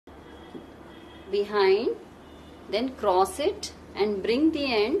behind, then cross it and bring the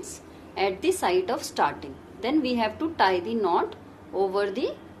ends at the site of starting. Then we have to tie the knot over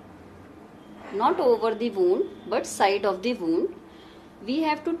the, not over the wound but side of the wound. We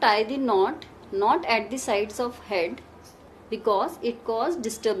have to tie the knot not at the sides of head because it causes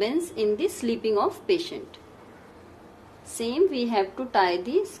disturbance in the sleeping of patient. Same we have to tie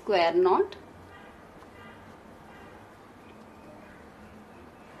the square knot.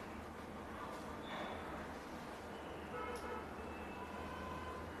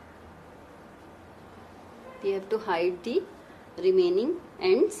 We have to hide the remaining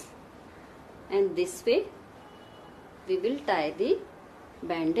ends, and this way we will tie the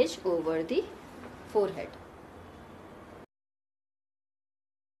bandage over the forehead.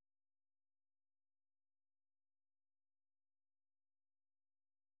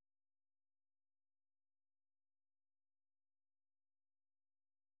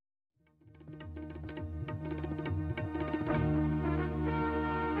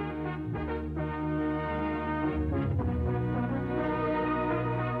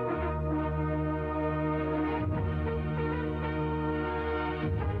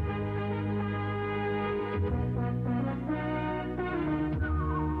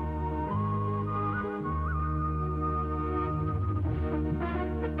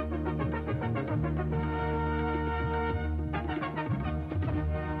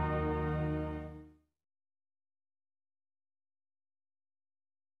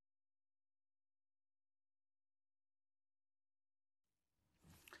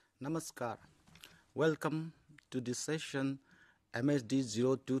 Namaskar. Welcome to this session MSD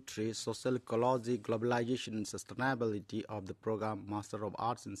 023 Social Ecology, Globalization and Sustainability of the program Master of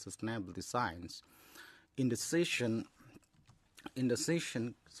Arts in Sustainability Science. In the session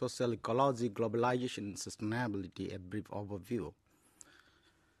Social Ecology, Globalization and Sustainability, a brief overview.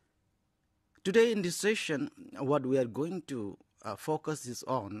 Today in this session, what we are going to focus is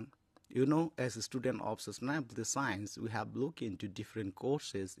on, as a student of sustainability science, we have looked into different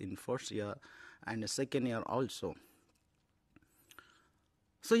courses in first year and the second year also.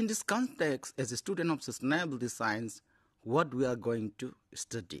 So in this context, as a student of sustainability science, what we are going to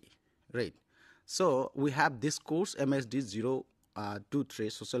study, right? So we have this course, MSD 023,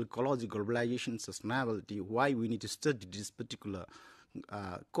 Social Ecology, Globalization, Sustainability, why we need to study this particular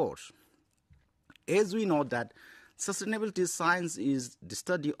course. As we know that sustainability science is the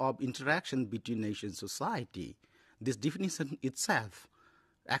study of interaction between nation and society. This definition itself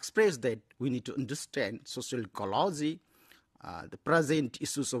expresses that we need to understand social ecology, the present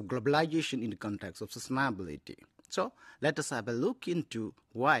issues of globalization in the context of sustainability. So let us have a look into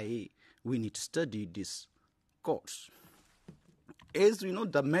why we need to study this course. As we know,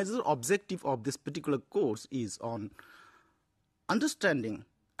 the major objective of this particular course is on understanding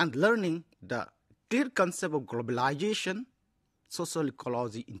and learning the clear concept of globalization, social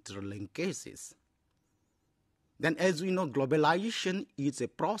ecology interlinkages. Then as we know, globalization is a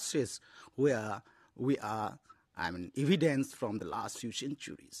process where we are evidence from the last few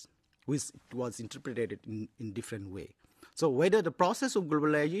centuries, which was interpreted in different way. So whether the process of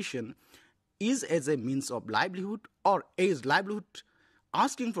globalization is as a means of livelihood or is livelihood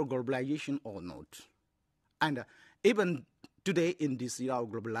asking for globalization or not. And even today, in this era of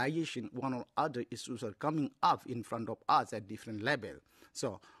globalization, one or other issues are coming up in front of us at different levels.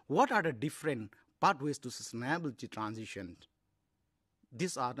 So, what are the different pathways to sustainability transition?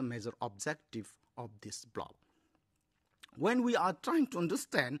 These are the major objectives of this block. When we are trying to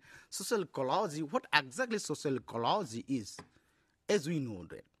understand social ecology, what exactly social ecology is, as we know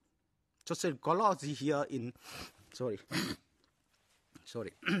that social ecology here in, social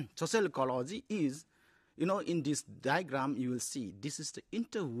ecology is, in this diagram, you will see this is the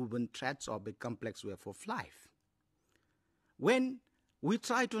interwoven threads of a complex web of life. When we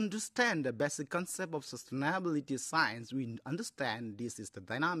try to understand the basic concept of sustainability science, we understand this is the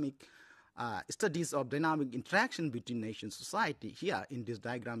dynamic studies of dynamic interaction between nation and society. Here in this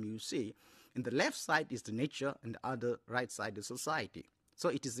diagram, you see in the left side is the nature and the other right side is society. So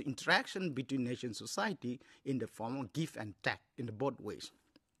it is the interaction between nation and society in the form of give and take in the both ways.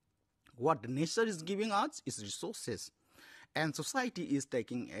 What the nature is giving us is resources, and society is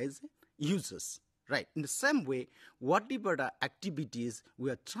taking as users, right? In the same way, whatever the activities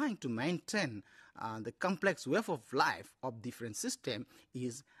we are trying to maintain, the complex web of life of different system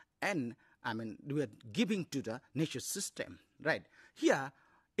is, we are giving to the nature system, right? Here,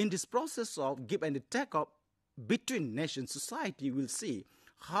 in this process of give and take up between nation society, we'll see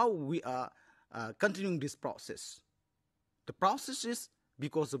how we are continuing this process. The process is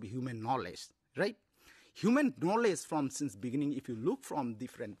because of human knowledge, right? Human knowledge from since beginning, if you look from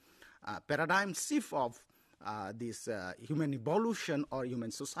different paradigm shift of this human evolution or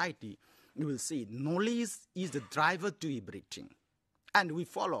human society, you will see knowledge is the driver to everything. And we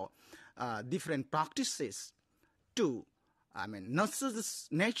follow different practices to, nurture this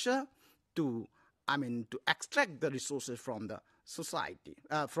nature, to extract the resources from the society,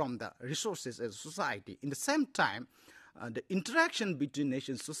 from the resources as society. In the same time, the interaction between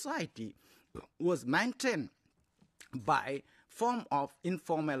nation and society was maintained by form of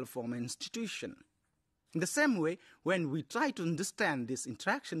informal formal institution. In the same way, when we try to understand this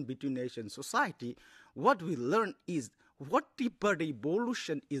interaction between nation and society, what we learn is what deeper the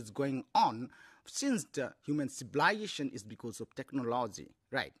evolution is going on since the human civilization is because of technology,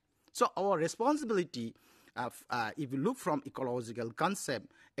 right? So our responsibility, if you look from ecological concept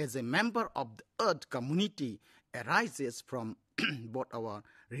as a member of the earth community, arises from both our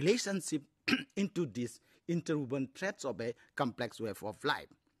relationship into these interwoven threads of a complex web of life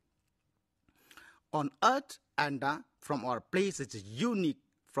on earth, and from our place it's unique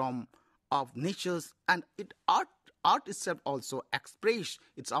from of natures, and art itself also express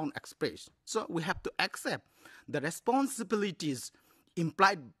its own expression. So we have to accept the responsibilities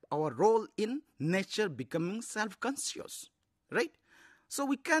implied our role in nature becoming self-conscious, right? So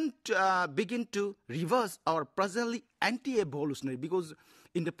we can't begin to reverse our presently anti-evolutionary, because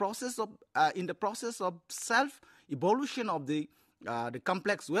in the process of self-evolution of the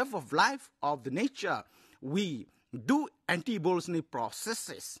complex web of life of the nature, we do anti-evolutionary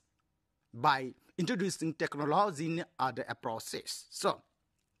processes by introducing technology in other process. So,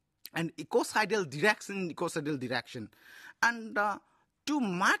 and ecocidal direction, and to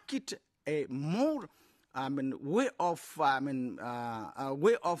make it a more way of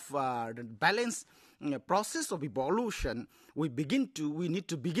balance process of evolution, we need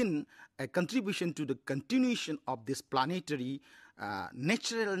to begin a contribution to the continuation of this planetary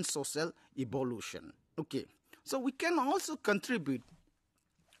natural and social evolution. Okay, so we can also contribute,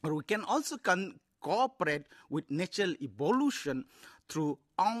 or we can also cooperate with natural evolution through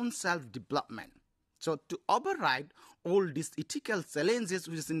own self-development. So to override all these ethical challenges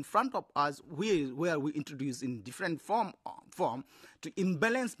which is in front of us, where we introduce in different form to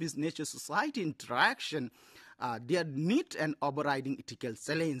imbalance this nature-society interaction, there need an overriding ethical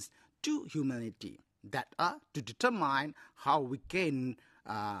challenge to humanity, that are to determine how we can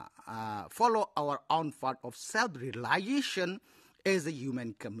follow our own path of self-realization as a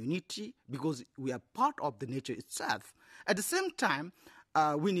human community, because we are part of the nature itself. At the same time,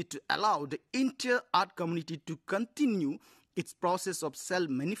 we need to allow the entire art community to continue its process of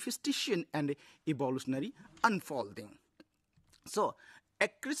self-manifestation and evolutionary unfolding. So, a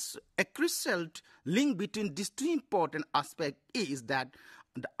crucial link between these two important aspects is that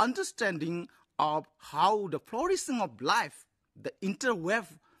the understanding of how the flourishing of life, the interweb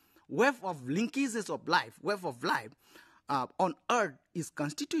of linkages of life, on earth is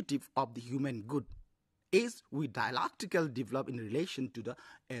constitutive of the human good, is we dialectical develop in relation to the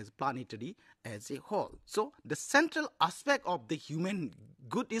as planetary as a whole. So the central aspect of the human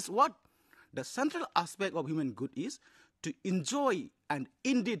good is what? The central aspect of human good is to enjoy and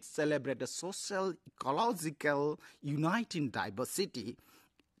indeed celebrate the social, ecological, uniting diversity,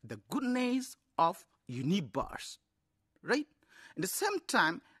 the goodness of universe, right? At the same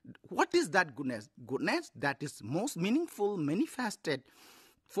time, what is that goodness? Goodness that is most meaningful, manifested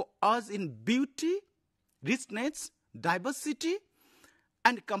for us in beauty, richness, diversity,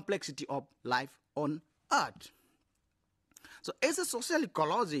 and complexity of life on earth. So as a social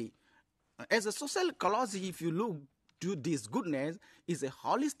ecology, if you look to this goodness, is a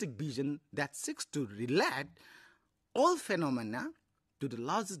holistic vision that seeks to relate all phenomena to the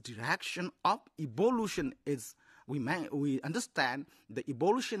largest direction of evolution. Is we understand the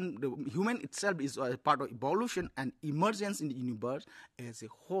evolution, the human itself is a part of evolution and emergence in the universe as a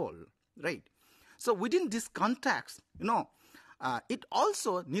whole, right? So within this context, it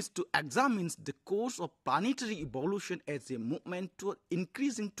also needs to examine the course of planetary evolution as a movement towards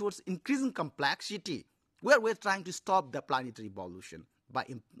increasing complexity, where we're trying to stop the planetary evolution by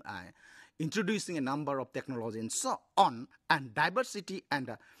introducing a number of technology and so on, and diversity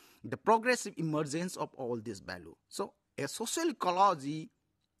and the progressive emergence of all this value. So as a social ecology,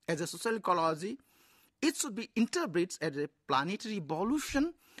 it should be interpreted as a planetary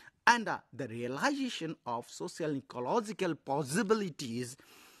evolution and the realization of social ecological possibilities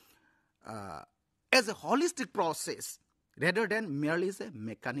as a holistic process rather than merely as a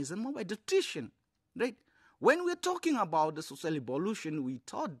mechanism of adaptation, right? When we're talking about the social evolution, we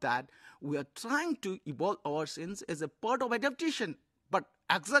thought that we are trying to evolve ourselves as a part of adaptation. But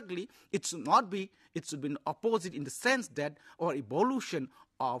exactly, it should not be, it should be opposite in the sense that our evolution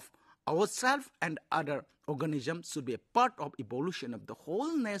of ourselves and other organisms should be a part of evolution of the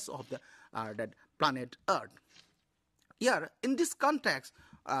wholeness of the that planet Earth. Here, in this context,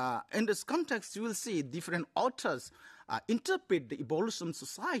 you will see different authors interpret the evolution of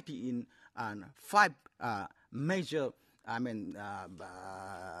society in five major,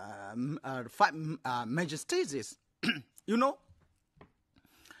 five major stages. You know,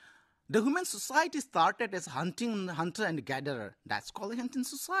 the human society started as hunter and gatherer. That's called a hunting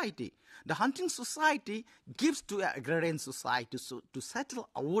society. The hunting society gives to an agrarian society to settle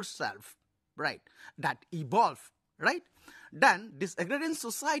ourselves, right? That evolve, right? Then this agrarian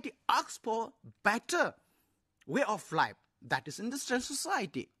society asks for better way of life. That is industrial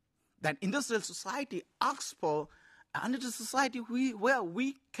society. Then industrial society asks for another society where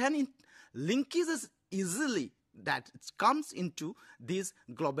we can linkages easily. That it comes into this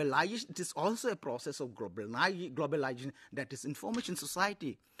globalization. It is also a process of globalization, that is information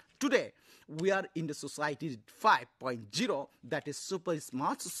society. Today, we are in the society 5.0, that is super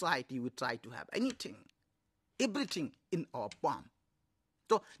smart society. We try to have anything, everything in our palm.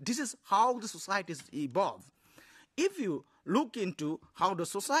 So this is how the societies evolve. If you look into how the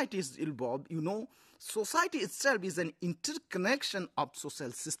societies evolve, you know, society itself is an interconnection of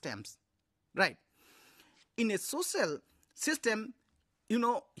social systems, right? In a social system, you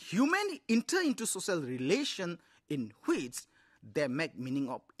know, humans enter into social relation in which they make meaning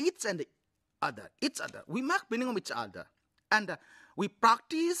of each other. We make meaning of each other. And we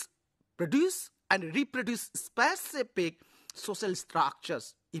practice, produce, and reproduce specific social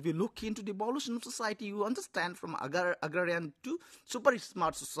structures. If you look into the evolution of society, you understand from agrarian to super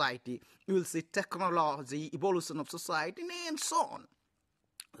smart society. You will see technology, evolution of society, and so on.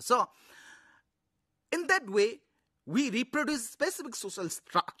 So, in that way, we reproduce specific social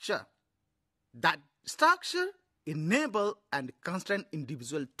structure. That structure enable and constrain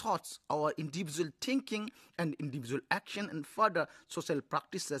individual thoughts, our individual thinking and individual action, and further social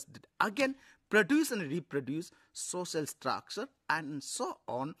practices that again produce and reproduce social structure, and so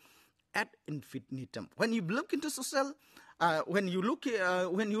on ad infinitum. When you look into social, when you look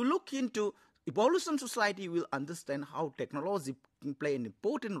into evolution society, you will understand how technology can play an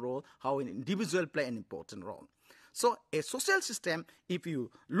important role, how an individual play an important role. So a social system, if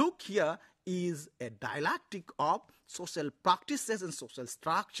you look here, is a dialectic of social practices and social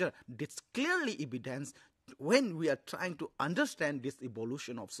structure. That's clearly evidence when we are trying to understand this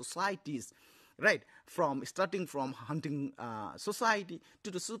evolution of societies, right? Starting from hunting society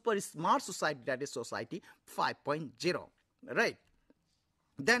to the super smart society, that is society 5.0, right?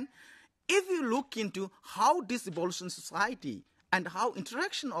 Then, if you look into how this evolution society and how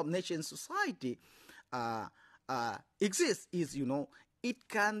interaction of nature and society exists, is, you know, it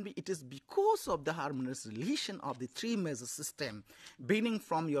is because of the harmonious relation of the three major systems, beginning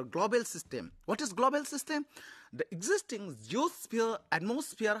from your global system. What is global system? The existing geosphere,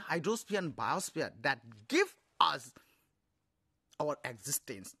 atmosphere, hydrosphere, and biosphere that give us our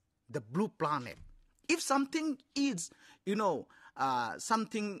existence, the blue planet. If something is, you know,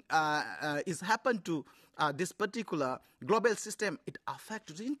 something is happened to this particular global system, it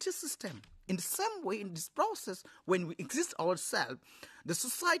affects the inter-system. In the same way, in this process, when we exist ourselves, the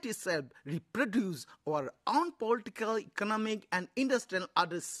society itself reproduce our own political, economic, and industrial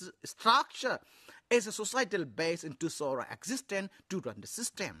other structure as a societal base into our existence to run the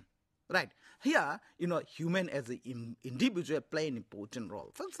system. Right. Here, you know, human as an individual play an important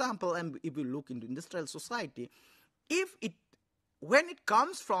role. For example, and if you look into industrial society, when it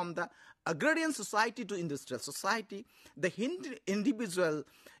comes from the agrarian society to industrial society, the individual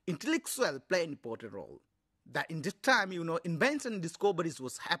intellectual play an important role. That in this time, you know, invention and discoveries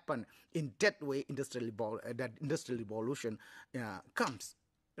was happen in that way. That industrial evolution comes,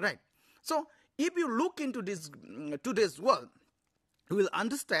 right? So, if you look into this today's world, you will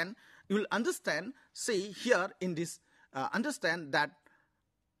understand. See here in this, understand that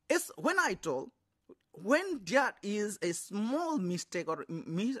is when I told. When there is a small mistake or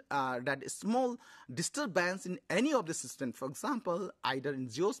that small disturbance in any of the system, for example, either in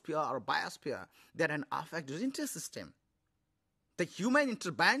geosphere or biosphere, that can affect the inter-system. The human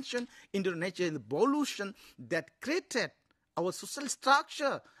intervention into natural evolution that created our social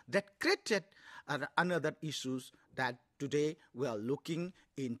structure, that created another issues that today we are looking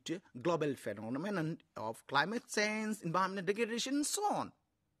into global phenomenon of climate change, environmental degradation, and so on.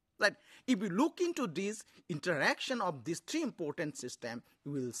 Right. If you look into this interaction of these three important systems,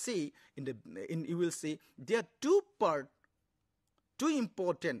 you will see there are two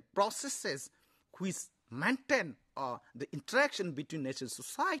important processes which maintain the interaction between nature and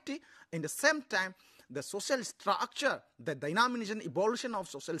society. In the same time, the social structure, the dynamism, evolution of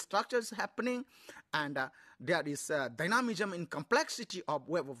social structure is happening, and there is dynamism in complexity of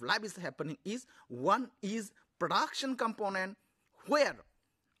web of life is happening. Is one is production component, where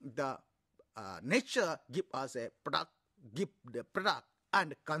the nature give us a product, give the product,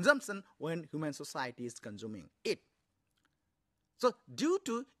 and consumption when human society is consuming it. So due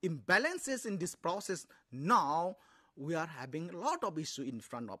to imbalances in this process, now we are having a lot of issues in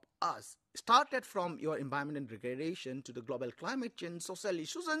front of us. Started from your environmental degradation to the global climate change, social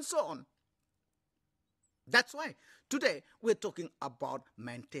issues, and so on. That's why today we're talking about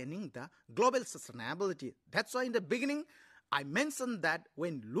maintaining the global sustainability. That's why in the beginning I mentioned that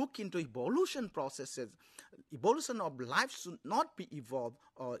when look into evolution processes, evolution of life should not be evolved,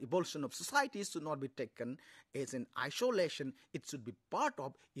 or evolution of societies should not be taken as an isolation. It should be part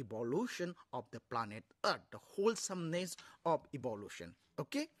of evolution of the planet Earth, the wholesomeness of evolution.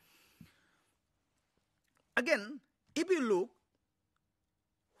 Okay? Again, if you look,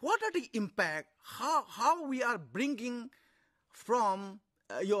 what are the impact, how we are bringing from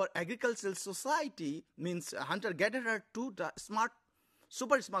your agricultural society, means hunter-gatherer, to the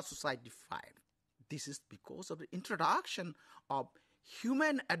super smart society 5. This is because of the introduction of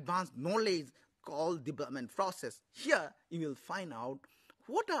human advanced knowledge called development process. Here you will find out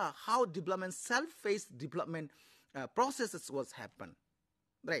how development, self-paced development processes was happen.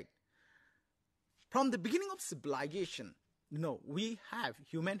 Right. From the beginning of civilization,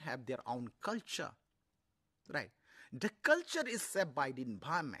 human have their own culture. Right. The culture is set by the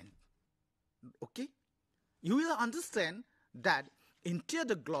environment. Okay? You will understand that into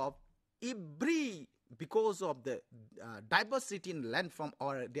the globe, because of the diversity in landform,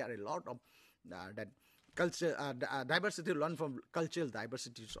 or there are a lot of that culture diversity learned from cultural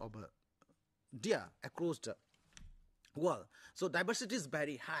diversities of there across the world. So diversity is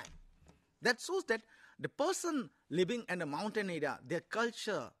very high. That shows that the person living in a mountain area, their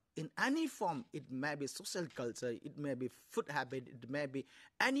culture, in any form, it may be social culture, it may be food habit, it may be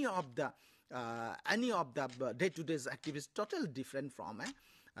any of the day-to-day activities totally different from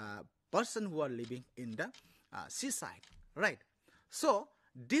a person who are living in the seaside, right? So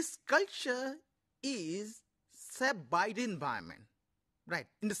this culture is set by the environment, right?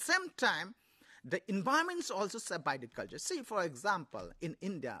 In the same time, the environment is also set by the culture. See, for example, in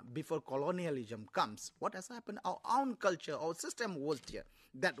India, before colonialism comes, what has happened? Our own culture, our system was there.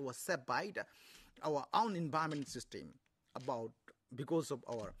 That was set by our own environment system, because of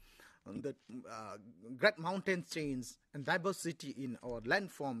our great mountain chains and diversity in our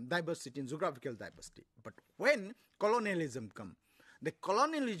landform, diversity in geographical diversity. But when colonialism comes, the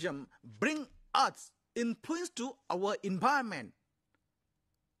colonialism bring us influence to our environment,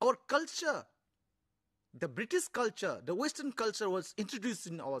 our culture. The British culture, the Western culture was introduced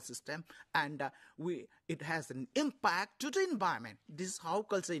in our system, and it has an impact to the environment. This is how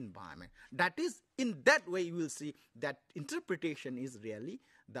culture environment. That is, in that way you will see that interpretation is really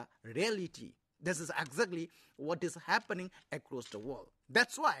the reality. This is exactly what is happening across the world.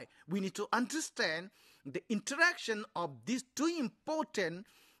 That's why we need to understand the interaction of these two important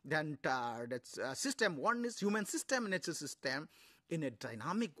system. One is human system, nature system, in a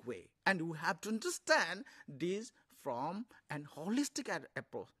dynamic way. And we have to understand this from an holistic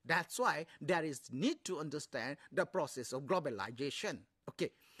approach. That's why there is need to understand the process of globalization.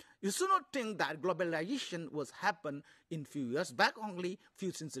 Okay, you should not think that globalization was happened in few years back only,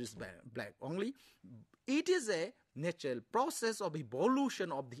 few centuries back only. It is a natural process of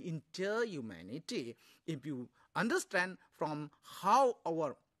evolution of the entire humanity. If you understand from how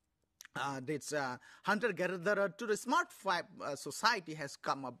our hunter-gatherer to the smart society has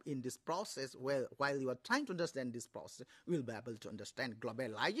come up in this process, while you are trying to understand this process, you will be able to understand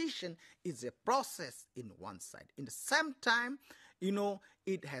globalization is a process in one side. In the same time,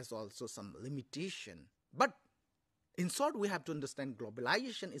 it has also some limitation. But in short, we have to understand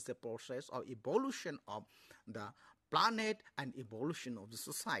globalization is a process of evolution of the planet and evolution of the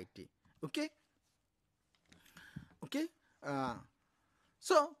society. Okay? Okay?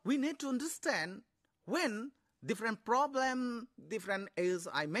 So we need to understand when different problem, as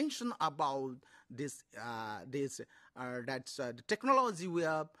I mentioned about this, the technology we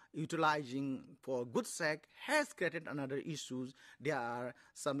are utilizing for good sake has created another issues. There are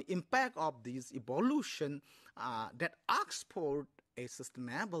some impact of this evolution that asks for a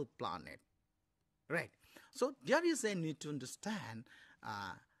sustainable planet, right? So there is a need to understand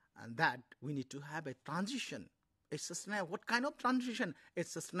that we need to have a transition. What kind of transition? A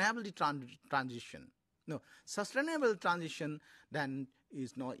sustainability transition. No, sustainable transition then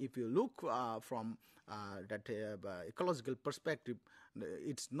is not, if you look from that ecological perspective,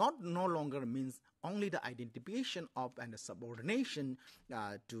 it's not no longer means only the identification of and the subordination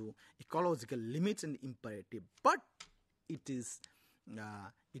to ecological limits and imperative, but it is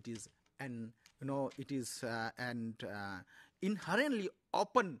an inherently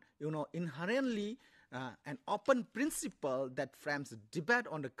open, inherently an open principle that frames a debate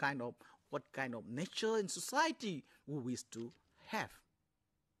on the what kind of nature and society we wish to have.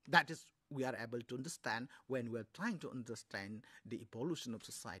 That is, we are able to understand when we are trying to understand the evolution of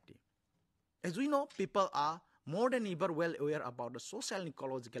society. As we know, people are more than ever well aware about the social and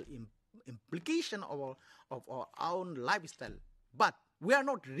ecological implication of our own lifestyle. But we are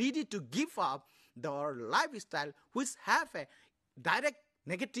not ready to give up our lifestyle which have a direct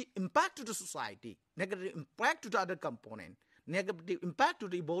negative impact to the society, negative impact to the other component, negative impact to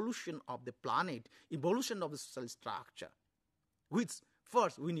the evolution of the planet, evolution of the social structure, which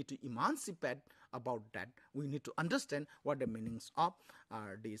first we need to emancipate about that. We need to understand what the meanings of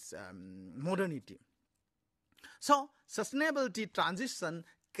this modernity. So, sustainability transition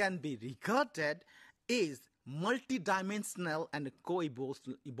can be regarded as multidimensional and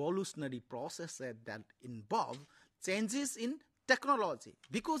co-evolutionary processes that involve changes in technology.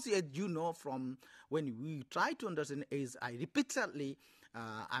 Because as you know, from when we try to understand, as I repeatedly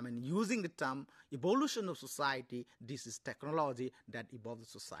using the term evolution of society, this is technology that evolves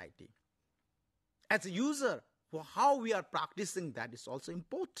society. As a user, for how we are practicing that is also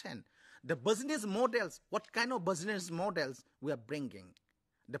important. The business models, what kind of business models we are bringing,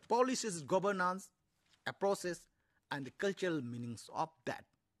 the policies, governance, a process, and the cultural meanings of that.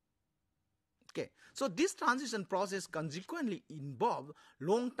 Okay, so this transition process consequently involves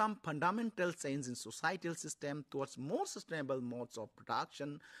long-term fundamental change in societal system towards more sustainable modes of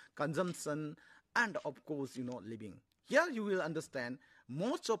production, consumption, and of course, living. Here you will understand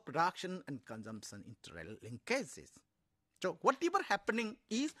modes of production and consumption interlinkages. So whatever happening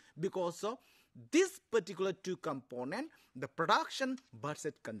is because of this particular two component, the production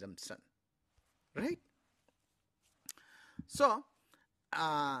versus consumption, right? So,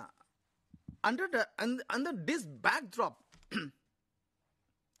 under this backdrop,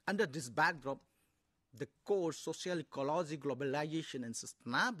 the core social ecology, globalization, and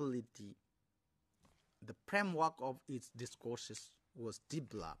sustainability, the framework of its discourses was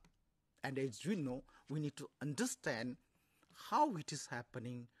developed. And as we know, we need to understand how it is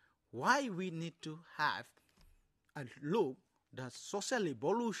happening, why we need to have a look the social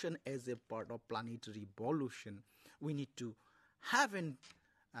evolution as a part of planetary evolution. We need to have an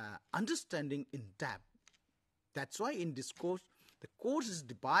understanding in depth. That's why in this course, the course is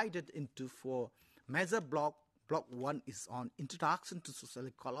divided into 4 major blocks. Block 1 is on Introduction to Social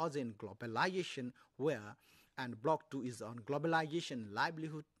Ecology and Globalization, and Block 2 is on Globalization,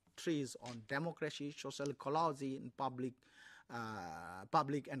 Livelihood. 3 is on Democracy, Social Ecology, and Public,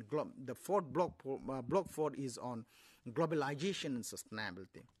 and the fourth block 4 is on Globalization and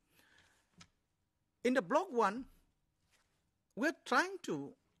Sustainability. In the Block 1, we're trying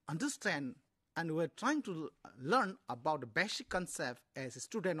to understand and we're trying to learn about the basic concept as a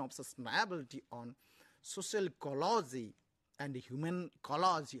student of sustainability on social ecology and the human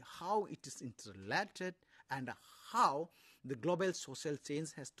ecology, how it is interrelated and how the global social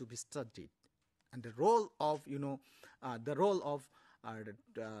change has to be studied, and the role of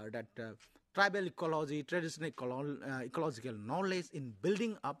tribal ecology, traditional ecological knowledge in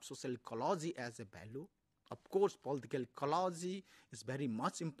building up social ecology as a value. Of course, political ecology is very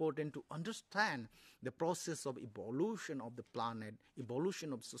much important to understand the process of evolution of the planet,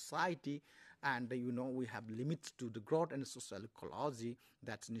 evolution of society, and we have limits to the growth and social ecology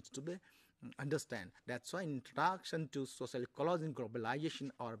that needs to be understand. That's why in Introduction to Social Ecology and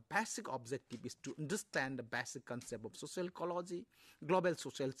Globalization, our basic objective is to understand the basic concept of social ecology, global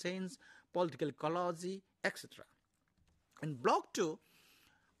social change, political ecology, etc. In Block 2,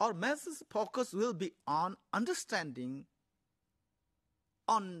 our major focus will be on understanding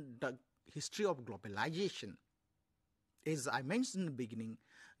on the history of globalization. As I mentioned in the beginning,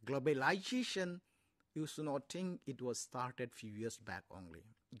 globalization, you should not think it was started few years back only.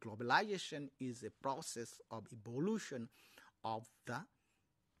 Globalization is a process of evolution of the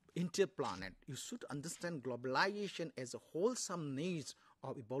interplanet. You should understand globalization as a wholesome needs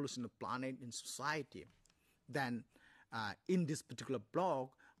of evolution of planet and society. Then in this particular blog,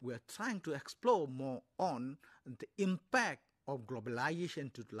 we are trying to explore more on the impact of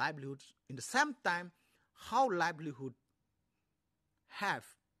globalization to livelihoods. In the same time, how livelihood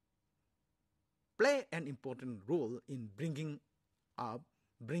play an important role in bringing up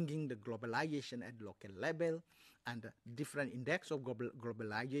bringing the globalization at local level and different index of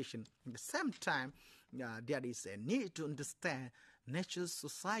globalization. At the same time, there is a need to understand nature,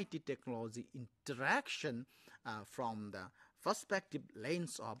 society, technology interaction from the perspective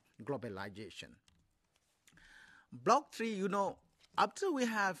lens of globalization. Block 3, after we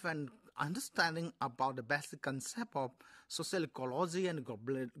have an understanding about the basic concept of social ecology and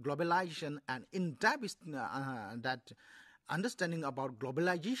globalization, and in-depth that understanding about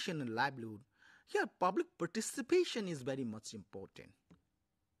globalization and livelihood, here public participation is very much important,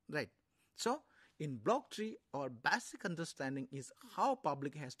 right? So in block 3, our basic understanding is how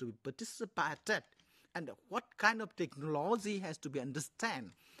public has to be participated and what kind of technology has to be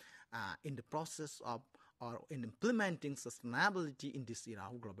understood in the process of or in implementing sustainability in this era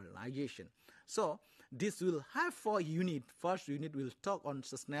of globalization. So this will have 4 units. First unit will talk on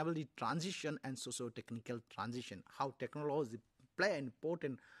sustainability transition and socio-technical transition, how technology play an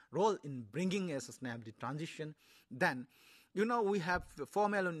important role in bringing a sustainability transition. Then, we have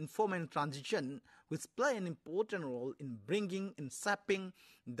formal and informal transition, which play an important role in bringing and shaping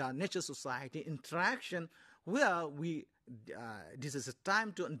the nature-society interaction, where this is a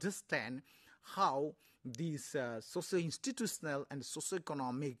time to understand how these socio-institutional and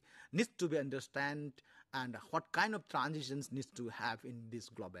socio-economic needs to be understood and what kind of transitions needs to have in this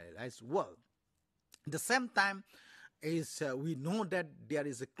globalized world. At the same time, we know that there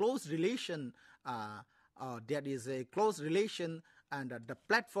is a close relation and the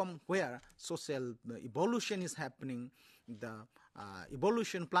platform where social evolution is happening, the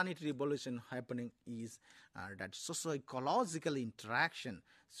planetary evolution happening is that socio-ecological interaction.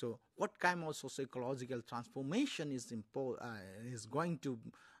 So what kind of socio-ecological transformation is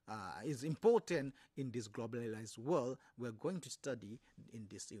important in this globalized world? We're going to study in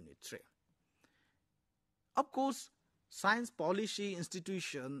this unit 3. Of course, science policy,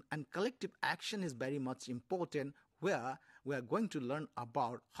 institution, and collective action is very much important, where we are going to learn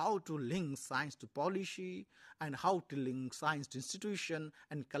about how to link science to policy and how to link science to institution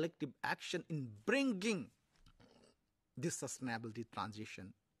and collective action in bringing this sustainability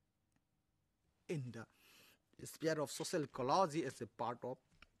transition in the sphere of social ecology as a part of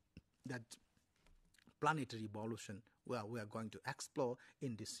that planetary evolution, where we are going to explore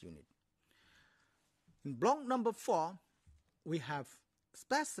in this unit. In block number 4, we have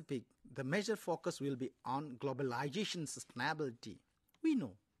specific, the major focus will be on globalization sustainability. We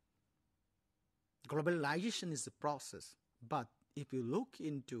know globalization is a process, but if you look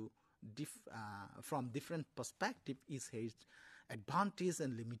into from different perspective, it has advantage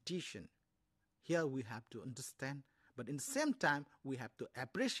and limitation. Here we have to understand, but in the same time we have to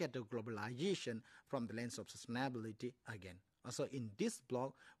appreciate the globalization from the lens of sustainability again. Also in this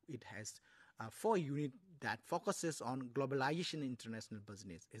block, it has 4 units that focuses on globalization in international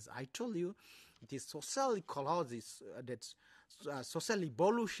business. As I told you, it is social ecology, that's social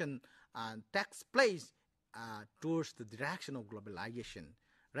evolution takes place towards the direction of globalization,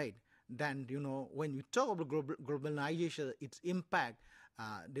 right? Then, when we talk about globalization, its impact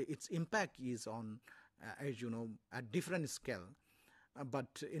is on, as you know, at different scale.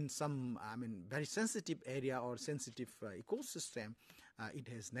 But in some, very sensitive area or sensitive ecosystem, it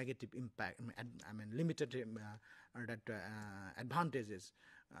has negative impact. Limited advantages.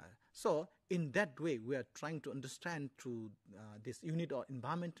 So in that way, we are trying to understand through this unit of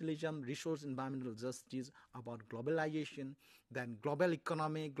environmentalism, resource environmental justice, about globalization, then global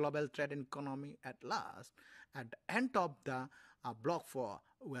economy, global trade and economy. At last, at the end of the block 4,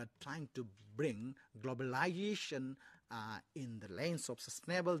 we are trying to bring globalization in the lens of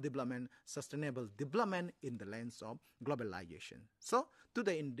sustainable development in the lens of globalization. So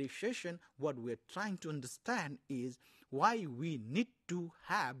today in this session, what we are trying to understand is why we need to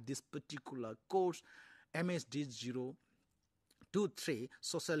have this particular course, MSD 023,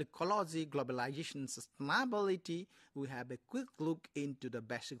 Social Ecology, Globalization, Sustainability. We have a quick look into the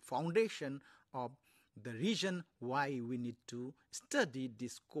basic foundation of the reason why we need to study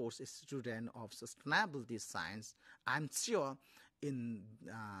this course as student of sustainability science. I'm sure in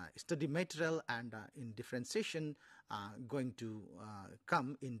study material and in differentiation going to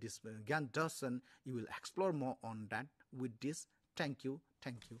come in this Gayan Darshan, you will explore more on that. With this, thank you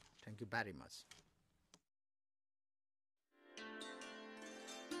very much.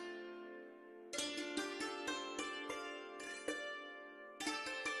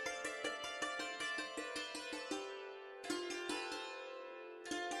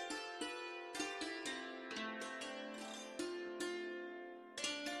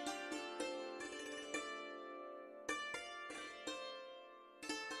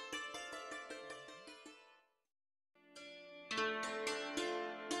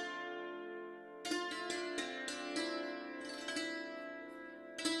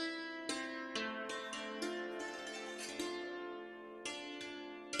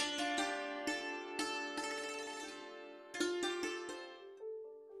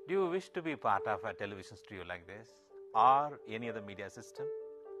 Do you wish to be part of a television studio like this or any other media system?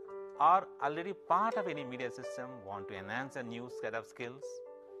 Or already part of any media system, want to enhance a new set of skills?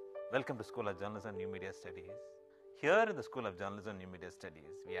 Welcome to School of Journalism and New Media Studies. Here in the School of Journalism and New Media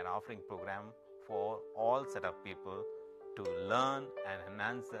Studies, we are offering program for all set of people to learn and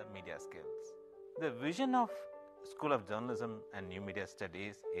enhance their media skills. The vision of School of Journalism and New Media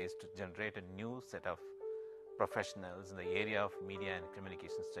Studies is to generate a new set of professionals in the area of media and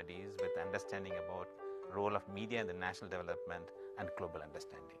communication studies with understanding about role of media in the national development and global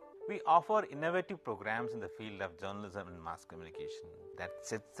understanding. We offer innovative programs in the field of journalism and mass communication that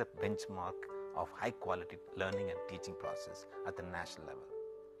sets a benchmark of high quality learning and teaching process at the national level.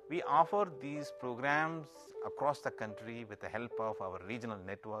 We offer these programs across the country with the help of our regional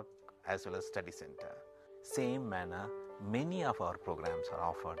network as well as study center. Same manner, many of our programs are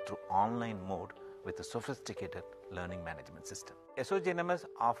offered through online mode with a sophisticated learning management system. SOGNMS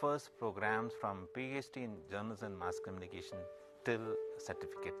offers programs from PhD in journalism and mass communication till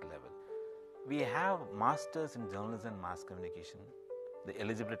certificate level. We have masters in journalism and mass communication. The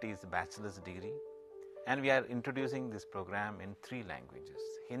eligibility is bachelor's degree, and we are introducing this program in 3 languages: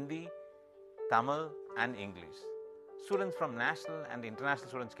 Hindi, Tamil and English. Students from national and international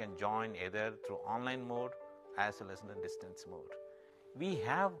students can join either through online mode as well as in the distance mode. We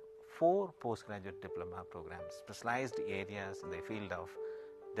have 4 postgraduate diploma programs, specialized areas in the field of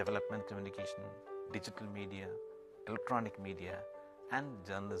development communication, digital media, electronic media and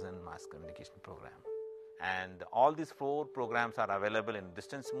journalism and mass communication program. And all these 4 programs are available in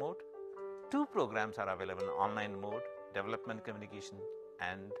distance mode. 2 programs are available in online mode, development communication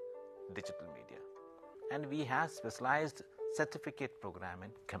and digital media. And we have specialized certificate program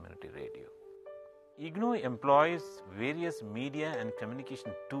in community radio. IGNOU employs various media and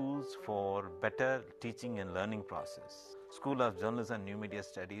communication tools for better teaching and learning process. School of Journalism and New Media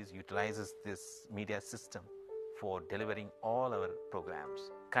Studies utilizes this media system for delivering all our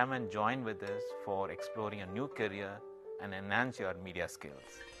programs. Come and join with us for exploring a new career and enhance your media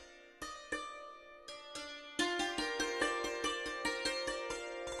skills.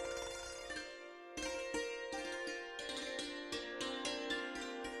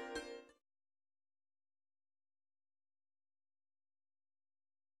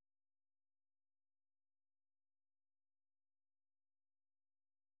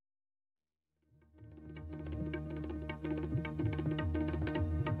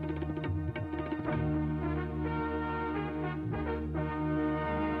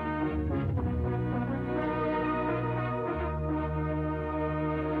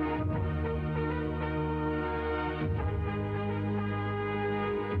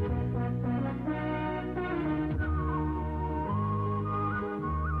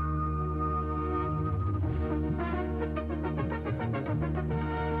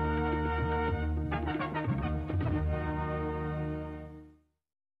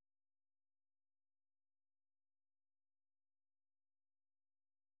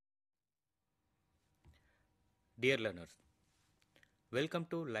 Dear learners, welcome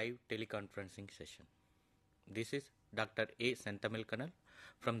to live teleconferencing session. This is Dr. A. Senthamizh Kanal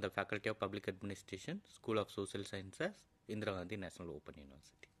from the Faculty of Public Administration, School of Social Sciences, Indira Gandhi National Open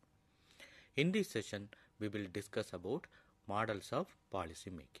University. In this session, we will discuss about models of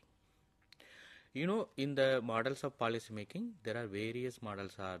policy making. You know, in the models of policy making, there are various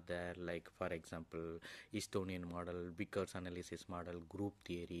models are there, like for example, Estonian model, Vickers analysis model, group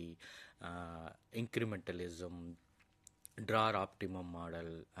theory, incrementalism, drawer optimum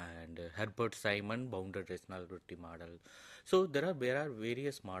model, and Herbert Simon bounded rationality model. So there are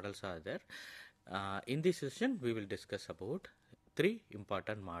various models are there. In this session, we will discuss about 3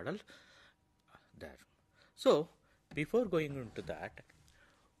 important models there. So before going into that,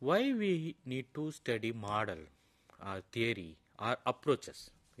 why we need to study model or theory or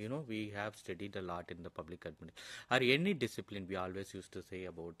approaches? You know, we have studied a lot in the public administration or any discipline. We always used to say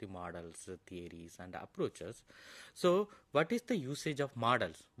about the models, theories and approaches. So what is the usage of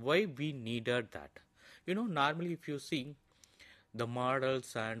models? Why we needed that? You know, normally if you see the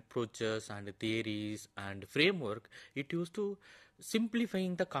models and approaches and theories and framework, it used to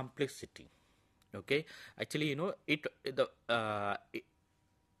simplifying the complexity. Okay, actually, you know,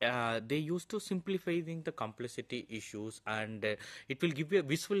 they used to simplifying the complexity issues, and it will give you a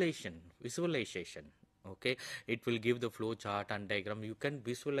visualization. Okay, it will give the flow chart and diagram. You can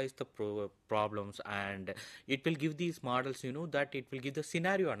visualize the problems, and it will give these models, you know, that it will give the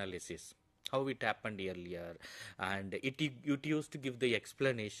scenario analysis, how it happened earlier, and it used to give the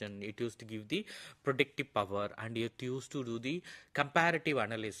explanation, it used to give the predictive power, and it used to do the comparative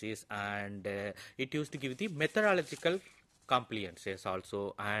analysis, and it used to give the methodological compliances also,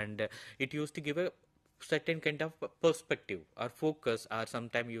 and it used to give a certain kind of perspective or focus, or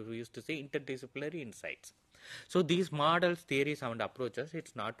sometimes you used to say interdisciplinary insights. So these models, theories and approaches,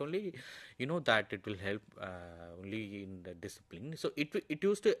 it's not only that it will help only in the discipline, so it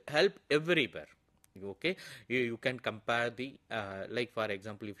used to help everywhere. Okay, you can compare the like for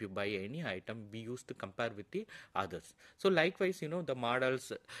example, if you buy any item, we used to compare with the others. So likewise, the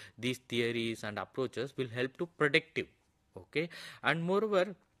models, these theories and approaches will help to predictive. Okay, and moreover,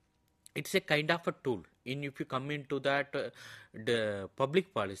 it's a kind of a tool. If you come into that the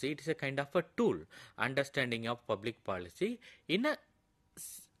public policy, it is a kind of a tool, understanding of public policy in a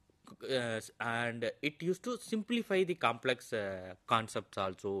and it used to simplify the complex concepts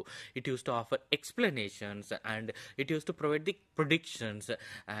also. It used to offer explanations, and it used to provide the predictions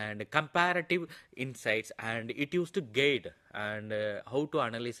and comparative insights, and it used to guide and how to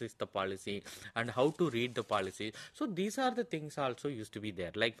analyze the policy and how to read the policy. So these are the things also used to be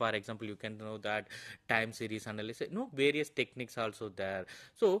there. Like for example, you can know that time series analysis, various techniques also there.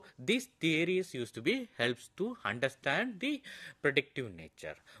 So these theories used to be helps to understand the predictive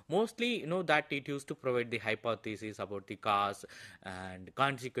nature. Mostly, that it used to provide the hypothesis about the cause and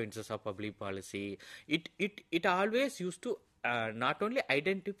consequences of public policy. It always used to not only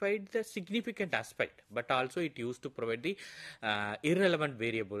identified the significant aspect, but also it used to provide the irrelevant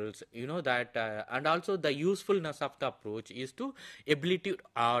variables, and also the usefulness of the approach is to ability to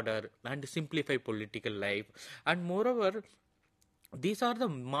order and simplify political life. And moreover, these are the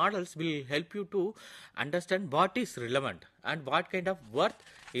models will help you to understand what is relevant and what kind of worth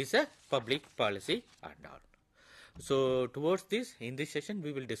is a public policy and all. So towards this, in this session,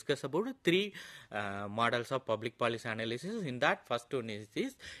 we will discuss about three models of public policy analysis. In that, first one is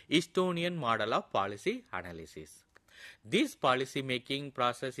this Estonian model of policy analysis. This policy making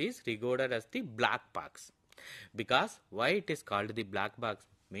process is regarded as the black box. Because why it is called the black box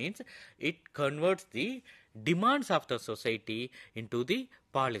means it converts the demands of the society into the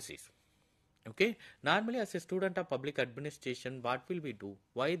policies. Okay, normally as a student of public administration, what will we do?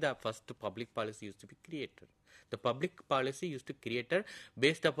 Why the first public policy used to be created? The public policy used to created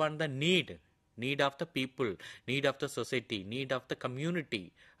based upon the need of the people, need of the society, need of the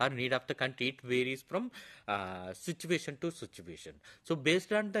community, or need of the country. It varies from situation to situation. So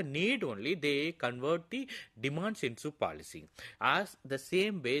based on the need only, they convert the demands into policy. As the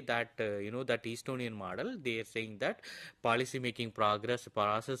same way that that Estonian model, they are saying that policy making process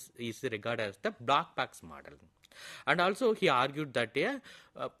is regarded as the black box model. And also he argued that a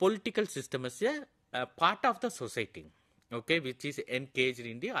political system is a part of the society, okay, which is engaged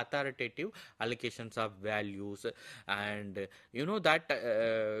in the authoritative allocations of values. And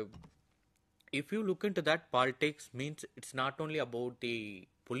that if you look into that, politics means it's not only about the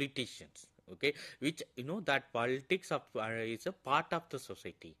politicians, okay, which that politics of is a part of the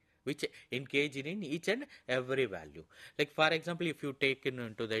society which engage in each and every value. Like for example, if you take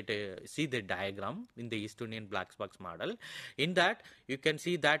into that see the diagram in the Estonian black box model, in that you can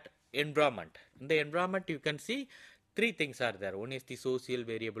see that environment. In the environment, you can see three things are there. One is the social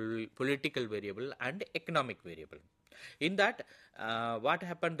variable, political variable, and economic variable. In that, what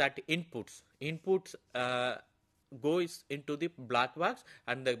happened that inputs goes into the black box,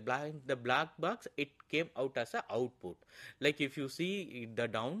 and the black box, it came out as a output. Like if you see the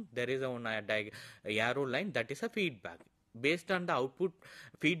down, there is a arrow line, that is a feedback. Based on the output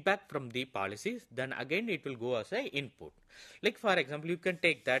feedback from the policies, then again it will go as a input. Like for example, you can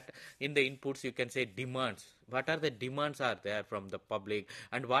take that in the inputs, you can say demands. What are the demands are there from the public,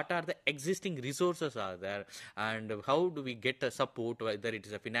 and what are the existing resources are there, and how do we get a support, whether it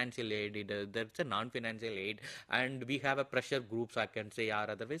is a financial aid, there's a non-financial aid, and we have a pressure groups, I can say,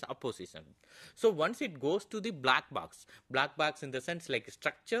 or otherwise opposition. So once it goes to the black box in the sense like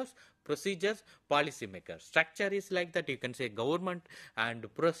structures, procedures, policy makers. Structure is like that, you can say government,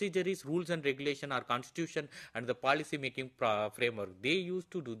 and procedure is rules and regulation or constitution, and the policy making framework they used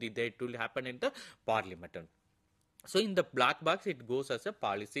to do that will happen in the parliament. So in the black box, it goes as a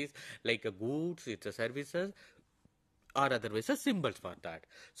policies like a goods, it's a services, or otherwise a symbols for that.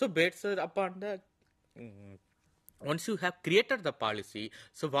 So based upon the once you have created the policy,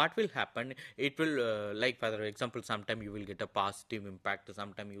 so what will happen, it will like for example, sometime you will get a positive impact,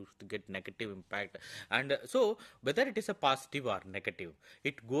 sometime you used to get negative impact, and so whether it is a positive or negative,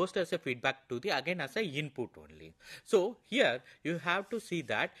 it goes as a feedback to the again as a input only. So here you have to see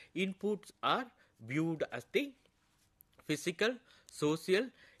that inputs are viewed as the physical, social,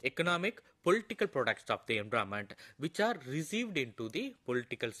 economic, political products of the environment, which are received into the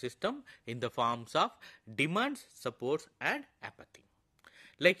political system in the forms of demands, supports, and apathy.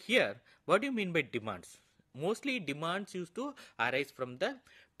 Like here, what do you mean by demands? mostly demands used to arise from the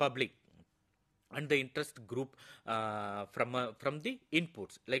public and the interest group from the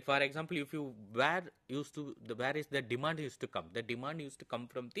inputs. Like for example, if you where is the demand used to come? The demand used to come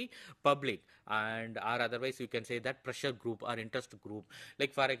from the public, and or otherwise you can say that pressure group or interest group.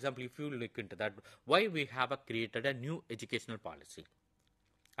 Like for example, if you look into that, why we have created a new educational policy?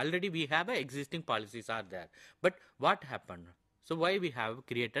 Already we have existing policies are there, but what happened? So why we have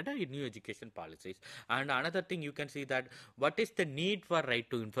created a new education policies? And another thing you can see that what is the need for right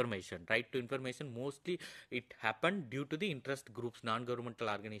to information? Right to information, mostly it happened due to the interest groups, non-governmental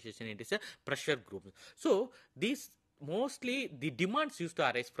organization. It is a pressure group. So these mostly the demands used to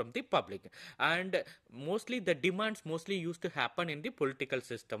arise from the public, and mostly the demands mostly used to happen in the political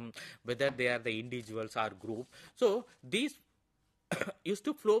system, whether they are the individuals or group. So these used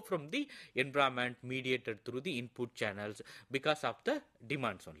to flow from the environment mediated through the input channels because of the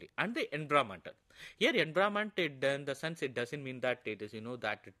demands only. And the environmental, here environment, in the sense it doesn't mean that it is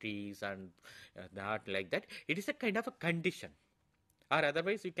that trees and that like that. It is a kind of a condition, or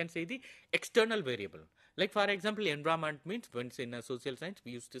otherwise you can say the external variable. Like for example, environment means, once in a social science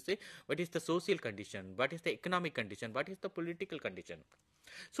we used to say what is the social condition, what is the economic condition, what is the political condition.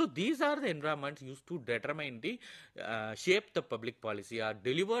 So these are the environments used to determine the shape the public policy or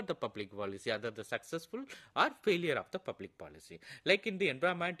deliver the public policy, either the successful or failure of the public policy. Like in the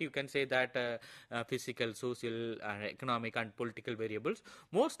environment you can say that physical, social, economic and political variables,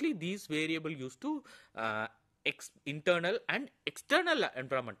 mostly these variables used to internal and external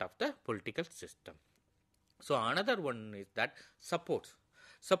environment of the political system. So another one is that supports.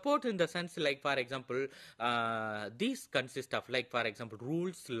 Support in the sense, like for example, these consist of, like for example,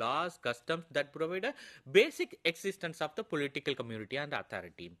 rules, laws, customs that provide a basic existence of the political community and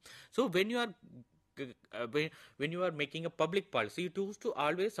authority. So when you are when you are making a public policy, it is to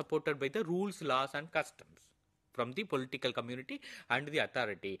always supported by the rules, laws and customs from the political community and the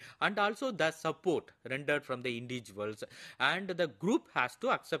authority, and also the support rendered from the individuals, and the group has to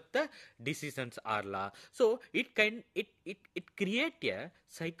accept the decisions or law. So it create a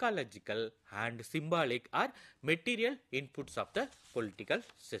psychological and symbolic or material inputs of the political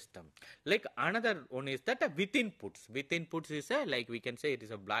system. Like another one is that with inputs. With inputs is a, like we can say it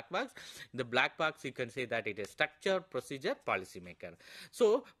is a black box. In the black box you can say that it is structure, procedure, policy maker.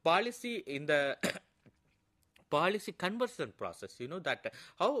 So policy in the policy conversion process, that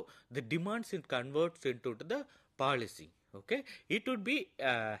how the demands it converts into the policy. Okay, it would be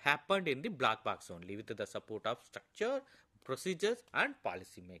happened in the black box only with the support of structure, procedures and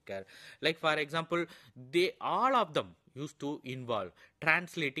policy maker. Like for example, they all of them used to involve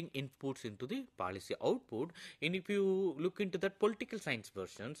translating inputs into the policy output. And if you look into the political science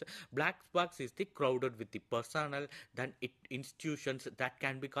versions, black box is the crowded with the personnel, then institutions that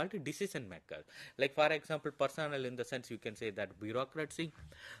can be called a decision maker. Like for example, personnel in the sense you can say that bureaucracy,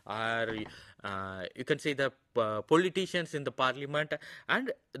 or you can say the politicians in the parliament,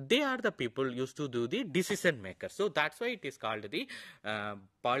 and they are the people used to do the decision maker. So that's why it is called the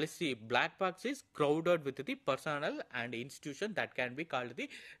policy black box is crowded with the personnel and institution that can be called the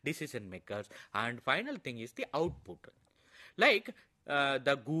decision makers. And final thing is the output, like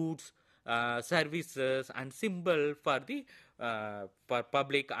the goods, services and symbol for the for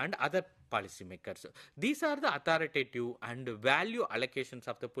public and other policymakers. These are the authoritative and value allocations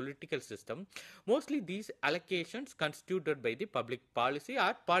of the political system. Mostly these allocations constituted by the public policy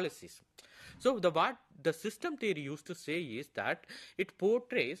or policies. So what the system theory used to say is that it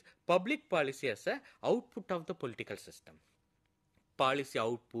portrays public policy as an output of the political system. Policy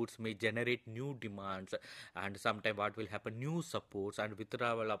outputs may generate new demands, and sometimes what will happen, new supports and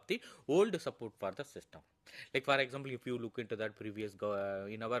withdrawal of the old support for the system. Like for example, if you look into that previous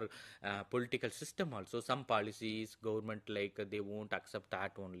in our political system also, some policies government like they won't accept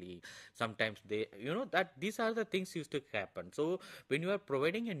that only. Sometimes they that these are the things used to happen. So when you are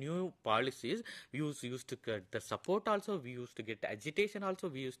providing a new policies, we used to get the support also, we used to get agitation also,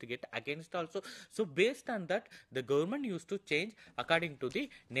 we used to get against also. So based on that, the government used to change according to the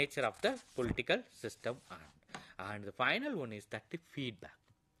nature of the political system. And the final one is that the feedback.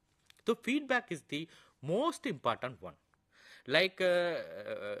 So feedback is the most important one. Like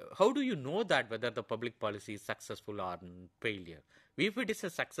how do you know that whether the public policy is successful or failure? If it is a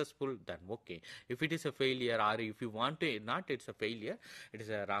successful, then okay. If it is a failure, or if you want to not, it's a failure, it is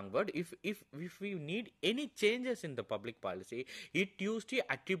a wrong word. If we need any changes in the public policy, it used to be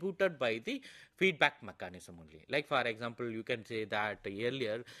attributed by the feedback mechanism only. Like for example, you can say that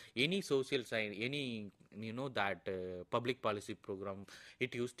earlier any social science, any that public policy program,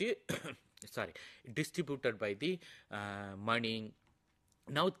 it used to distributed by the money,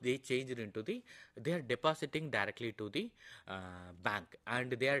 now they changed into they are depositing directly to the bank,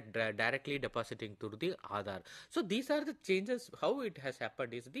 and they are directly depositing to the Aadhaar. So these are the changes. How it has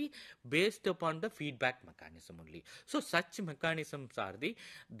happened is based upon the feedback mechanism only. So such mechanisms are the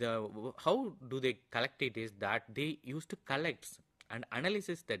how do they collect it is that they used to collect and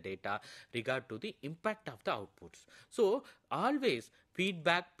analysis the data regard to the impact of the outputs. So always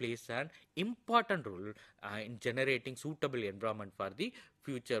feedback plays an important role in generating suitable environment for the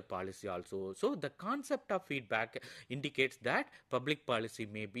future policy also. So the concept of feedback indicates that public policy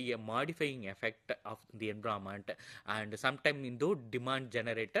may be a modifying effect of the environment, and sometimes in the demand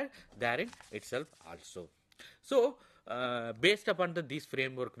generator therein itself also. So based upon this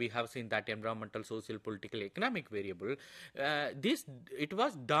framework, we have seen that environmental, social, political, economic variable, it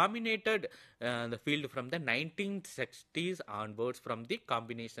was dominated the field from the 1960s onwards, from the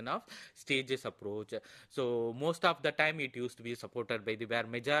combination of stages approach. So most of the time it used to be supported by where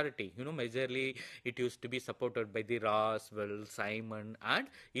majority, majorly it used to be supported by the Ross, Wells, Simon and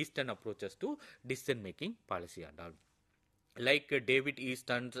Eastern approaches to decision making policy and all. Like David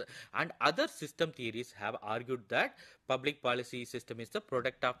Easton and other system theories have argued that public policy system is the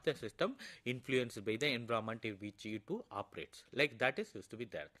product of the system influenced by the environment in which it operates. Like that is used to be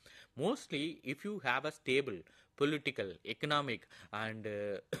there. Mostly, if you have a stable political, economic and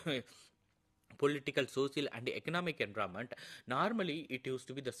political, social and economic environment, normally it used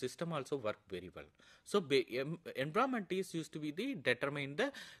to be the system also work very well. So environment is used to be determine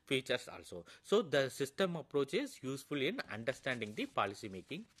the features also. So the system approach is useful in understanding the policy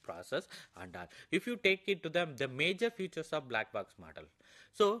making process and all. If you take it to the major features of black box model,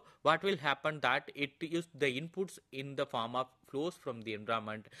 so what will happen that it is the inputs in the form of flows from the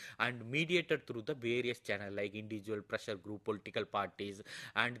environment and mediated through the various channels like individual, pressure group, political parties,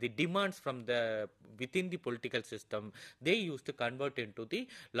 and the demands from the within the political system, they used to convert into the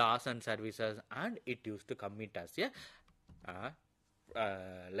laws and services, and it used to commit as a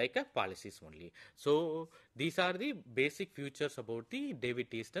like a policies only. So these are the basic features about the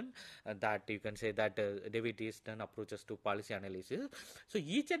David Easton, that you can say that David Easton approaches to policy analysis. So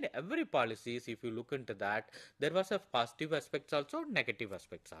each and every policies, if you look into that, there was a positive aspects also, negative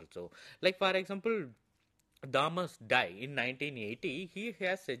aspects also. Like for example, Thomas Dye in 1980, he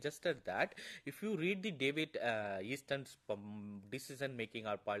has suggested that if you read the David Easton's decision making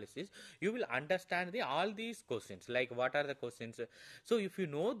or policies, you will understand all these questions. Like what are the questions? So if you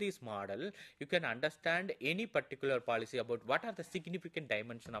know this model, you can understand any particular policy about what are the significant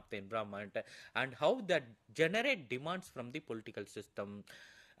dimension of the environment and how that generate demands from the political system,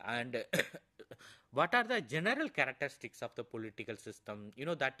 and what are the general characteristics of the political system,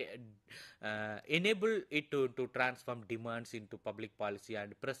 that enable it to transform demands into public policy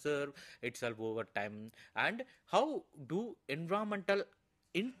and preserve itself over time, and how do environmental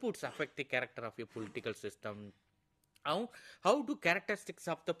inputs affect the character of a political system. How do characteristics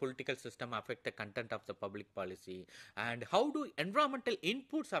of the political system affect the content of the public policy, and how do environmental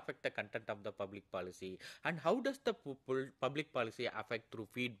inputs affect the content of the public policy, and how does the public policy affect through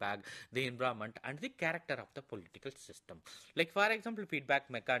feedback the environment and the character of the political system. Like for example,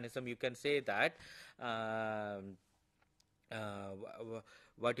 feedback mechanism, you can say that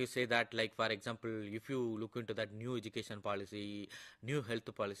what you say that, like for example, if you look into that new education policy, new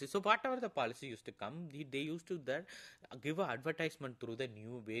health policy, so whatever the policy used to come, they used to that give a advertisement through the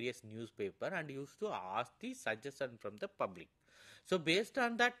various newspaper and used to ask the suggestion from the public. So based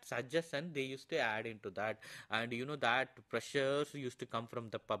on that suggestion, they used to add into that, and that pressures used to come from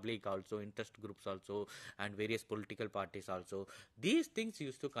the public also, interest groups also, and various political parties also. These things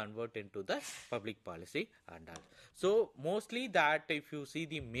used to convert into the public policy and all. So mostly that if you see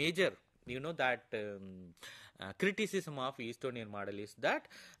the major that criticism of Estonian model is that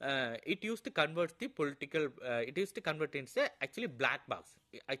it used to convert the political, it used to convert into actually black box.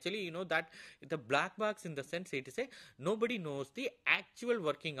 Actually, that the black box in the sense it is nobody knows the actual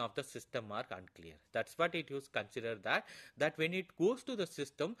working of the system are unclear. That's what it used to consider, that when it goes to the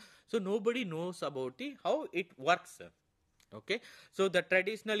system, so nobody knows about how it works. Okay, so the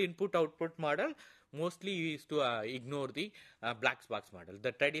traditional input-output model mostly used to ignore the black box model.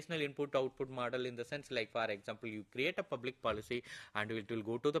 The traditional input-output model in the sense, like for example, you create a public policy and it will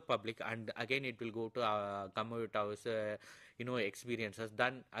go to the public, and again it will go to commuters, experiences.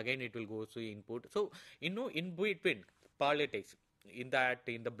 Then again it will go to input. So in between politics, in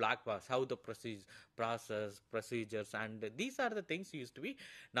the black box, how the process, procedures, and these are the things used to be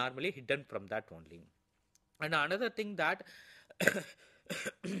normally hidden from that only. And another thing that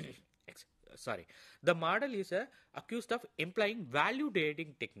the model is accused of employing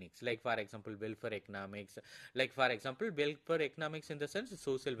value-adding techniques, like for example welfare economics, in the sense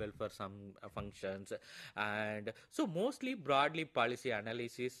social welfare some functions. And so mostly broadly policy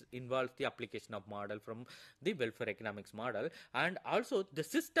analysis involves the application of model from the welfare economics model, and also the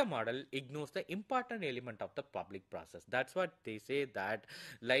system model ignores the important element of the public process. That's what they say, that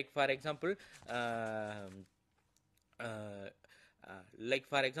like for example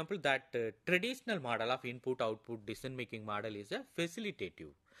that traditional model of input-output decision-making model is a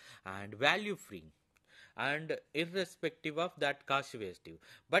facilitative and value-free and irrespective of that casuistic.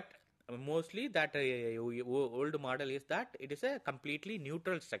 But mostly that old model is that it is a completely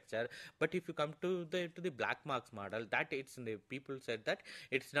neutral structure. But if you come to the black marks model, that it's the people said that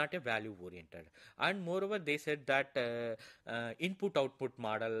it's not a value oriented, and moreover they said that input-output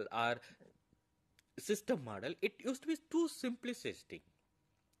model or system model, it used to be too simplistic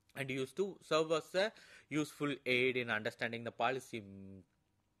and used to serve as a useful aid in understanding the policy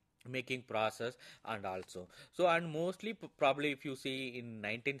making process. And also and mostly probably if you see in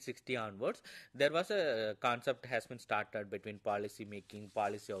 1960 onwards, there was a concept has been started between policy making,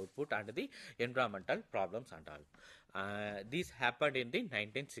 policy output and the environmental problems and all. This happened in the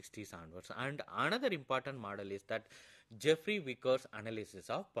 1960s onwards. And another important model is that Jeffrey Vickers analysis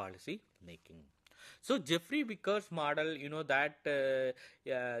of policy making. So Jeffrey Vickers model,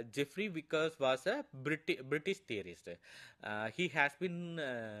 Jeffrey Vickers was a British theorist. He has been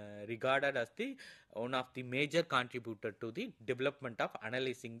regarded as the one of the major contributor to the development of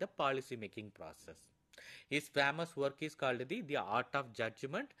analyzing the policy making process. His famous work is called the Art of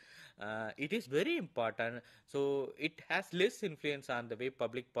Judgment. It is very important. So it has less influence on the way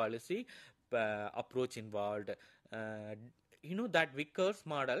public policy approach involved. That Vickers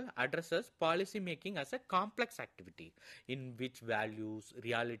model addresses policy making as a complex activity in which values,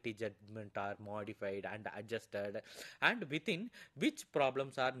 reality judgment are modified and adjusted, and within which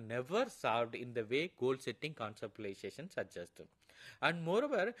problems are never solved in the way goal setting conceptualization suggests. And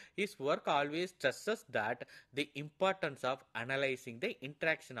moreover, his work always stresses that the importance of analyzing the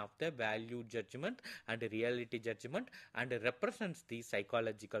interaction of the value judgment and reality judgment and represents the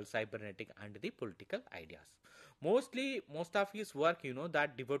psychological, cybernetic and the political ideas. Most of his work,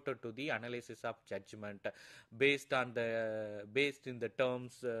 that devoted to the analysis of judgment based in the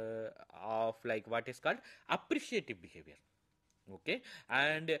terms of like what is called appreciative behavior. Okay,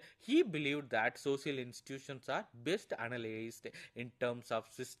 and he believed that social institutions are best analyzed in terms of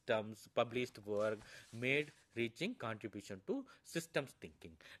systems, published work, made reaching contribution to systems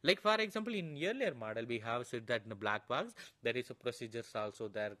thinking. Like for example, in earlier model, we have said that in the black box there is a procedures also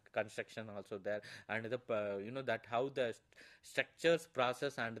there, construction also there, and the that how the structures,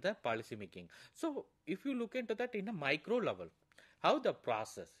 process, and the policy making. So if you look into that in a micro level, how the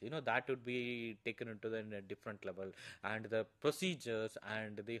process, that would be taken into the in a different level, and the procedures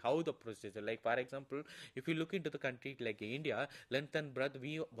and the how the procedure. Like for example, if you look into the country like India, length and breadth,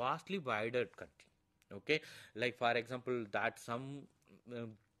 we vastly wider country. Okay, like for example, that some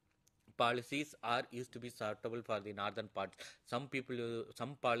policies are used to be suitable for the northern part. Some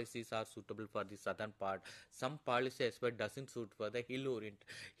policies are suitable for the southern part. Some policy as well doesn't suit for the hilly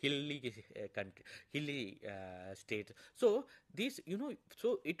country, hilly states. So this,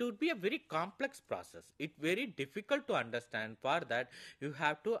 so it would be a very complex process. It's very difficult to understand. For that, you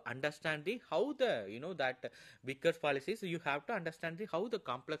have to understand the how the that Vickers policies. You have to understand the how the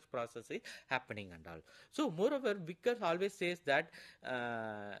complex process is happening and all. So moreover, Vickers always says that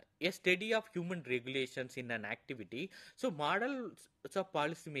a study of human regulations in an activity. So models of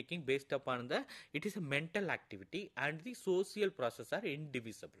policy making based upon it is a mental activity, and the social process are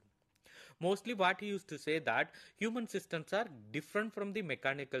indivisible. Mostly what he used to say that human systems are different from the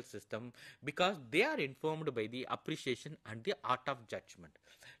mechanical system because they are informed by the appreciation and the art of judgment.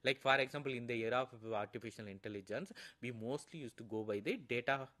 Like for example, in the era of artificial intelligence, we mostly used to go by the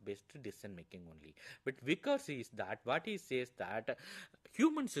data based decision making only. But Vickers is that what he says that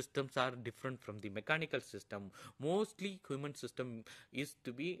human systems are different from the mechanical system. Mostly human system is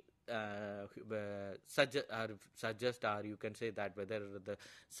to be suggest or you can say that whether the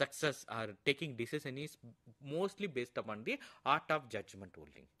success or taking decision is mostly based upon the art of judgment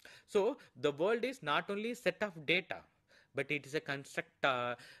only. So the world is not only a set of data, but it is a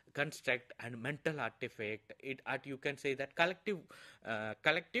construct and mental artifact. You can say that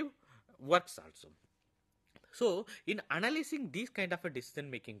collective works also. So, in analyzing this kind of a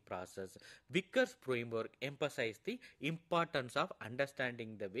decision-making process, Vickers' framework emphasized the importance of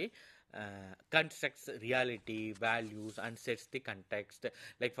understanding the way constructs reality, values, and sets the context.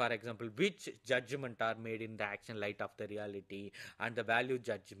 Like for example, which judgment are made in the action light of the reality, and the value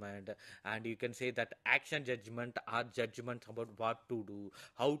judgment. And you can say that action judgment are judgments about what to do,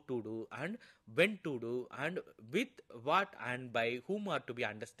 how to do, and when to do, and with what and by whom are to be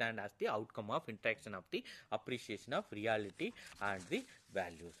understood as the outcome of interaction of the appreciation of reality and the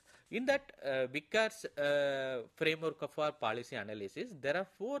values. In that Vickers framework of our policy analysis, there are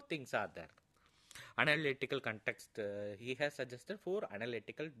 4 things are there. Analytical context, he has suggested 4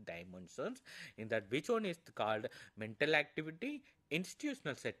 analytical dimensions. In that, which one is called mental activity,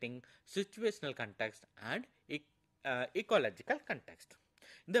 institutional setting, situational context, and ecological context.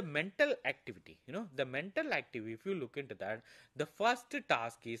 In the mental activity, the mental activity, if you look into that, the first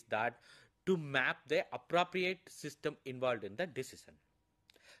task is that to map the appropriate system involved in the decision.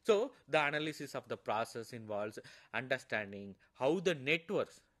 So, the analysis of the process involves understanding how the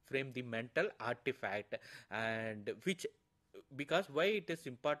networks frame the mental artifact, and which, because why it is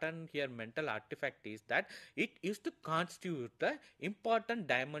important here, mental artifact is that it used to constitute the important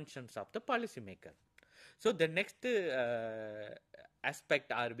dimensions of the policymaker. So the next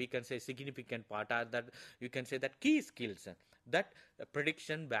aspect, or we can say significant part, are that you can say that key skills, that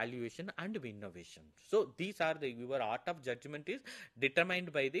prediction, valuation, and innovation. So these are your art of judgment is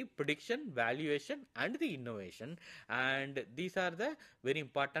determined by the prediction, valuation, and the innovation, and these are the very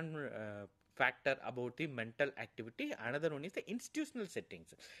important factor about the mental activity. Another one is the institutional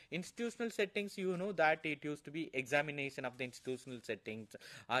settings. Institutional settings, that it used to be examination of the institutional settings,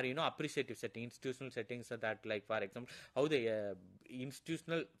 or appreciative setting. Institutional settings are that, like for example, how the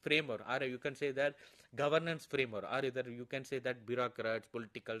institutional framework, or you can say that governance framework, or either you can say that bureaucrats,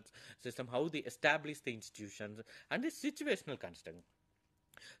 political system, how they establish the institutions, and the situational construct.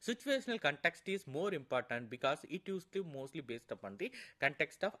 Situational context is more important because it used to mostly based upon the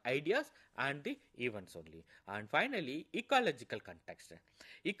context of ideas and the events only. And finally, ecological context.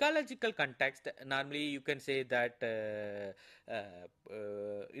 Ecological context, normally you can say that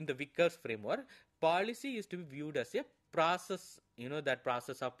in the Vickers framework, policy is to be viewed as a process, that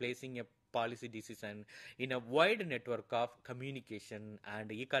process of placing a policy decision in a wide network of communication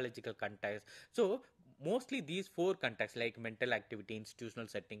and ecological context. So mostly these 4 contexts, like mental activity, institutional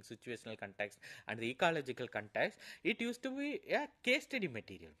setting, situational context, and the ecological context, it used to be a case study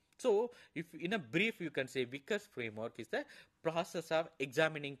material. So if in a brief you can say Vickers framework is the process of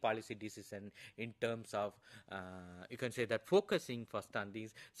examining policy decision in terms of you can say that focusing first on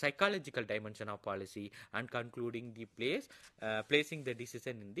these psychological dimension of policy and concluding the placing the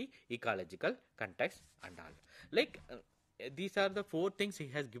decision in the ecological context and all. Like these are the 4 things he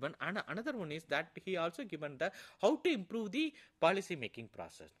has given, and another one is that he also given the how to improve the policy making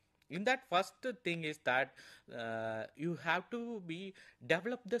process. In that, first thing is that you have to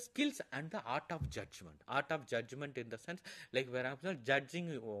develop the skills and the art of judgment in the sense, like where I'm not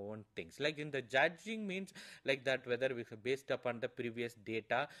judging on things, like in the judging means like that whether based upon the previous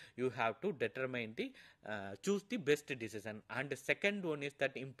data you have to determine the choose the best decision. And the second one is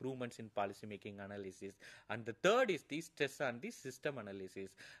that improvements in policy making analysis, and the third is the stress on the system analysis,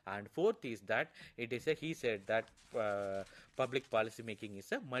 and fourth is that it is he said that public policy making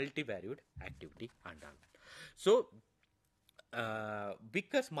is a multivariate activity and all. So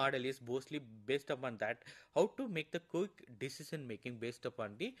Vickers model is mostly based upon that how to make the quick decision making based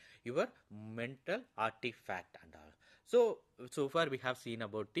upon your mental artifact and all. So far we have seen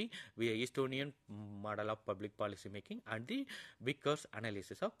about the Estonian model of public policy making and the Vickers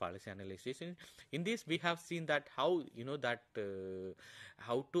analysis of policy analysis. In this we have seen that how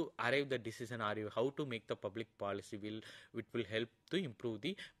how to arrive the decision, or how to make the public policy which will help to improve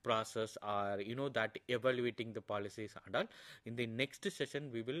the process, or that evaluating the policies and all. In the next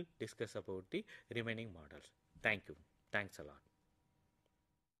session we will discuss about the remaining models. Thank you. Thanks a lot.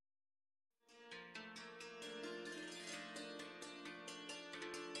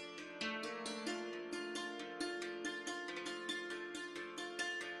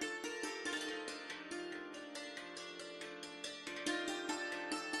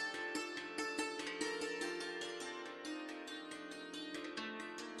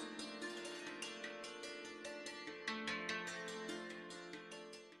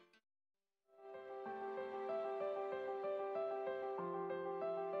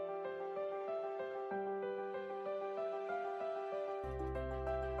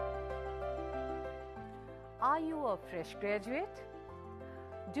 Are you a fresh graduate?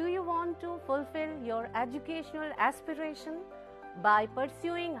 Do you want to fulfill your educational aspiration by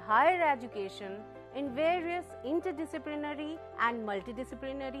pursuing higher education in various interdisciplinary and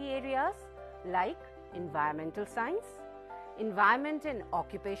multidisciplinary areas like environmental science, environment and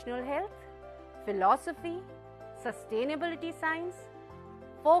occupational health, philosophy, sustainability science,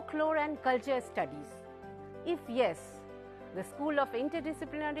 folklore and culture studies? If yes, the School of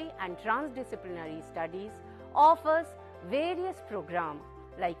Interdisciplinary and Trans-Disciplinary Studies offers various programs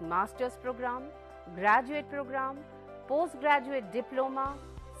like Master's Program, Graduate Program, Postgraduate Diploma,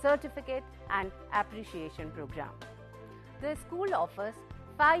 Certificate and Appreciation Program. The school offers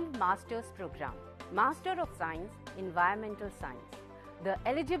 5 Master's Program. Master of Science, Environmental Science. The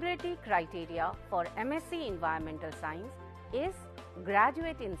eligibility criteria for MSc Environmental Science is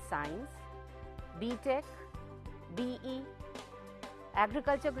Graduate in Science, B.Tech, B.E,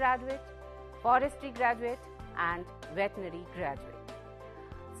 Agriculture Graduate, Forestry Graduate and Veterinary Graduate.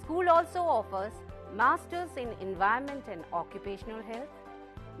 School also offers Masters in Environment and Occupational Health,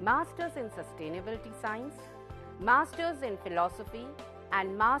 Masters in Sustainability Science, Masters in Philosophy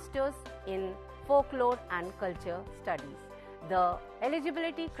and Masters in Folklore and Culture Studies. The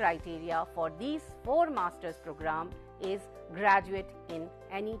eligibility criteria for these 4 Masters program is graduate in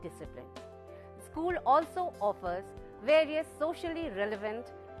any discipline. The school also offers various socially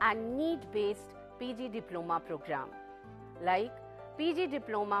relevant and need-based PG Diploma program like PG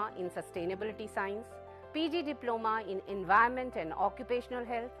Diploma in Sustainability Science, PG Diploma in Environment and Occupational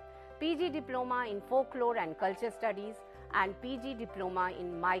Health, PG Diploma in Folklore and Culture Studies and PG Diploma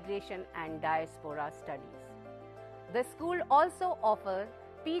in Migration and Diaspora Studies. The school also offers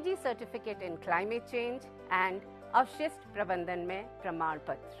PG Certificate in Climate Change and Avshist Prabandhan mein Praman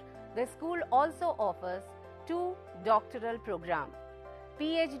Patra. The school also offers 2 doctoral programs,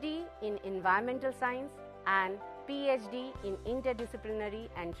 PhD in Environmental Science and PhD in Interdisciplinary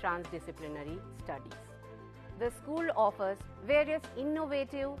and Trans-Disciplinary Studies. The school offers various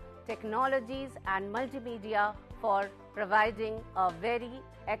innovative technologies and multimedia for providing a very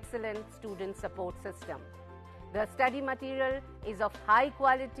excellent student support system. The study material is of high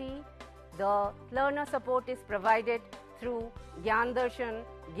quality. The learner support is provided through Gyan Darshan,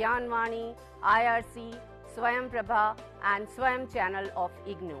 Gyan Vani, IRC, Swayam Prabha and Swayam channel of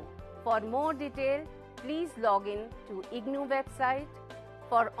IGNOU. For more detail, please log in to IGNOU website.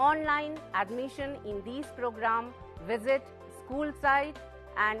 For online admission in these programs, visit school site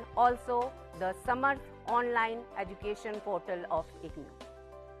and also the Samarth online education portal of IGNOU.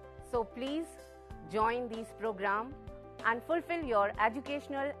 So please join these programs and fulfill your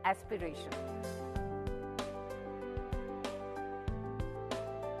educational aspirations.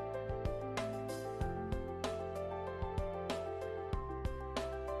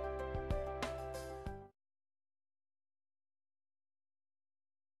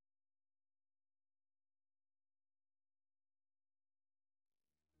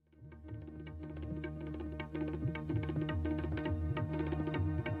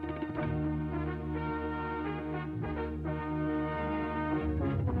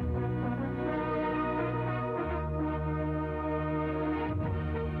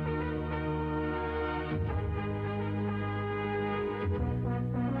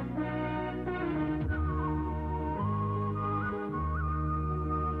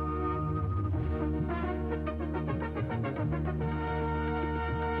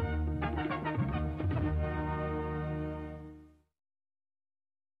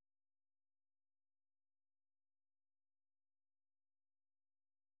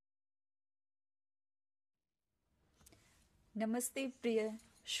 नमस्ते प्रिय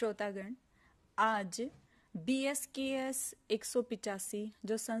श्रोतागण। आज BSKS 185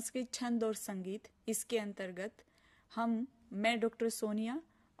 जो संस्कृत छंद और संगीत, इसके अंतर्गत मैं डॉक्टर सोनिया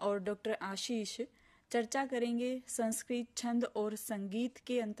और डॉक्टर आशीष चर्चा करेंगे संस्कृत छंद और संगीत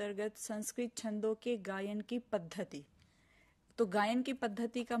के अंतर्गत संस्कृत छंदों के गायन की पद्धति। तो गायन की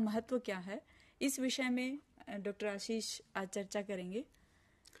पद्धति का महत्व क्या है, इस विषय में डॉक्टर आशीष आज चर्चा करेंगे।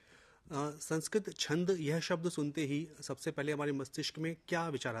 संस्कृत छंद यह शब्द सुनते ही सबसे पहले हमारे मस्तिष्क में क्या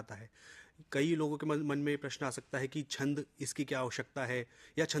विचार आता है? कई लोगों के मन में प्रश्न आ सकता है कि छंद, इसकी क्या आवश्यकता है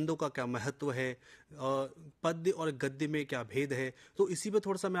या छंदों का क्या महत्व है, पद्य और गद्य में क्या भेद है। तो इसी पे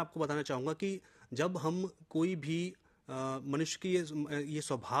थोड़ा सा मैं आपको बताना चाहूँगा कि जब हम कोई भी मनुष्य की ये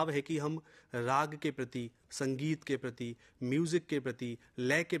स्वभाव है कि हम राग के प्रति, संगीत के प्रति, म्यूजिक के प्रति,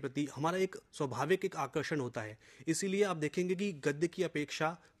 लय के प्रति हमारा एक स्वाभाविक एक आकर्षण होता है। इसीलिए आप देखेंगे कि गद्य की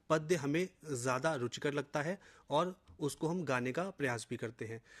अपेक्षा पद्य हमें ज़्यादा रुचिकर लगता है और उसको हम गाने का प्रयास भी करते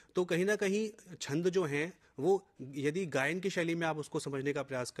हैं। तो कहीं ना कहीं छंद जो हैं वो यदि गायन की शैली में आप उसको समझने का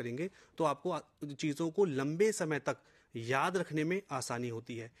प्रयास करेंगे तो आपको चीज़ों को लंबे समय तक याद रखने में आसानी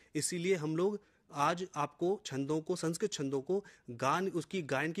होती है। इसीलिए हम लोग आज आपको छंदों को, संस्कृत छंदों को उसकी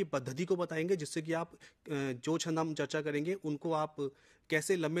गायन की पद्धति को बताएंगे, जिससे कि आप जो छंद हम चर्चा करेंगे उनको आप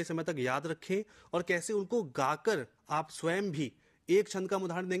कैसे लंबे समय तक याद रखें और कैसे उनको गाकर आप स्वयं भी एक छंद का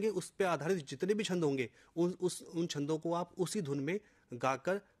उदाहरण देंगे, उस पर आधारित जितने भी छंद होंगे उन छंदों को आप उसी धुन में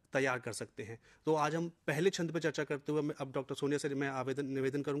गाकर तैयार कर सकते हैं। तो आज हम पहले छंद पर चर्चा करते हुए अब डॉक्टर सोनिया से मैं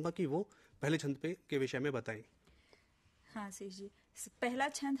निवेदन करूंगा कि वो पहले छंद पे के विषय में बताएं। हाँ आशीष जी, पहला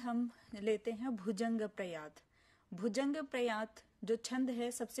छंद हम लेते हैं भुजंग प्रयात। भुजंग प्रयात जो छंद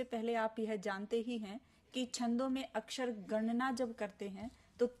है, सबसे पहले आप यह जानते ही हैं कि छंदों में अक्षर गणना जब करते हैं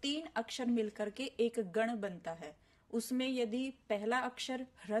तो 3 अक्षर मिलकर के एक गण बनता है। उसमें यदि पहला अक्षर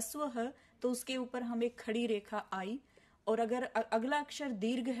ह्रस्व है तो उसके ऊपर हम एक खड़ी रेखा आई, और अगर अगला अक्षर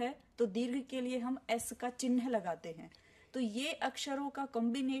दीर्घ है तो दीर्घ के लिए हम एस का चिन्ह लगाते हैं। तो ये अक्षरों का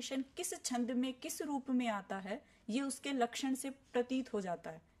कॉम्बिनेशन किस छंद में किस रूप में आता है, ये उसके लक्षण से प्रतीत हो जाता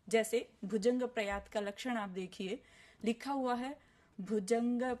है। जैसे भुजंग प्रयात का लक्षण आप देखिए, लिखा हुआ है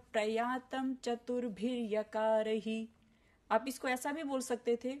भुजंग प्रयातम चतुर्भिर यकारहि। आप इसको ऐसा भी बोल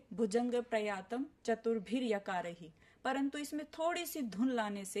सकते थे, भुजंग प्रयातम चतुर्भिर यकारहि, परंतु इसमें थोड़ी सी धुन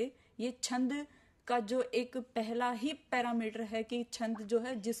लाने से ये छंद का जो एक पहला ही पैरामीटर है कि छंद जो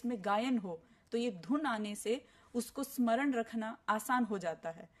है जिसमें गायन हो, तो ये धुन आने से उसको स्मरण रखना आसान हो जाता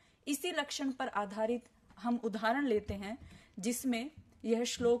है। इसी लक्षण पर आधारित हम उदाहरण लेते हैं, जिसमें यह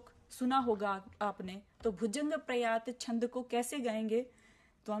श्लोक सुना होगा आपने। तो भुजंग प्रयात छंद को कैसे गाएंगे?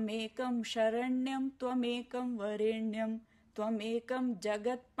 त्वमेकम शरण्यम त्वमेकम वरेण्यम त्वमेकम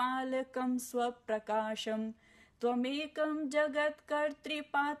जगत्पालकम स्वप्रकाशम त्वमेकम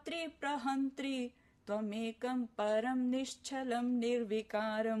जगत्कर्तृपात्री प्रहंत्री त्वमेकम परम निश्चलम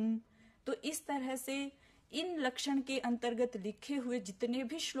निर्विकारम। तो इस तरह से इन लक्षण के अंतर्गत लिखे हुए जितने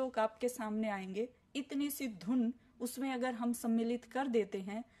भी श्लोक आपके सामने आएंगे, इतनी सी धुन उसमें अगर हम सम्मिलित कर देते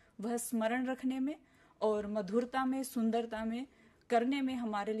हैं, वह स्मरण रखने में और मधुरता में, सुंदरता में करने में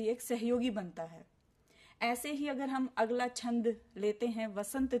हमारे लिए एक सहयोगी बनता है। ऐसे ही अगर हम अगला छंद लेते हैं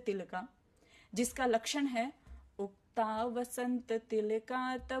वसंत तिल का, जिसका लक्षण है उक्ता वसंत तिल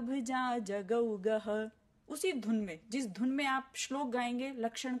का तब जा जगऊ गह। उसी धुन में, जिस धुन में आप श्लोक गाएंगे,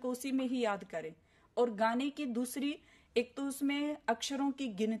 लक्षण को उसी में ही याद करें। और गाने की दूसरी, एक तो उसमें अक्षरों की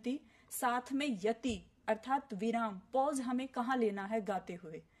गिनती, साथ में यति अर्थात विराम, पॉज हमें कहाँ लेना है गाते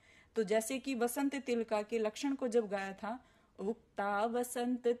हुए। तो जैसे कि वसंत तिलका के लक्षण को जब गाया था, उक्ता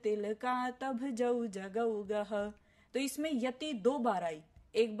वसंत तिलका तब जऊ जगऊ गह, तो इसमें यति 2 बार आई।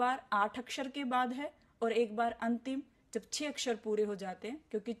 एक बार 8 अक्षर के बाद है और एक बार अंतिम जब 6 अक्षर पूरे हो जाते हैं,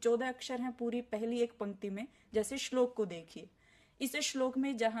 क्योंकि 14 अक्षर हैं पूरी पहली एक पंक्ति में। जैसे श्लोक को देखिए, इस श्लोक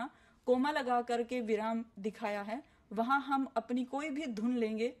में जहां कोमा लगा करके विराम दिखाया है, वहां हम अपनी कोई भी धुन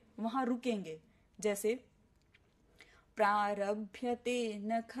लेंगे, वहां रुकेंगे। जैसे प्रारभ्यते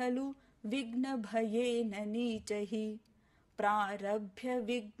न खलु विघ्न भयेन नीचहि प्रारभ्य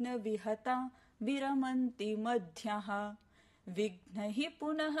विघ्न विहता विरमन्ति मध्यः विघ्न हि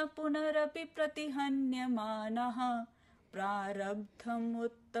पुनः पुनरपि प्रतिहन्यमानः प्रारब्धम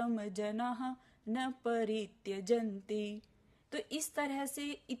उत्तम जनाः न परित्यजन्ति। तो इस तरह से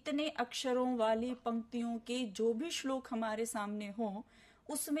इतने अक्षरों वाली पंक्तियों के जो भी श्लोक हमारे सामने हो,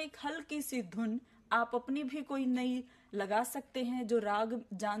 उसमें एक हल्की सी धुन आप अपनी भी कोई नई लगा सकते हैं। जो राग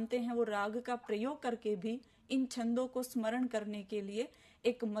जानते हैं वो राग का प्रयोग करके भी इन छंदों को स्मरण करने के लिए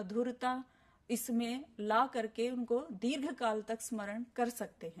एक मधुरता इसमें ला करके उनको दीर्घ काल तक स्मरण कर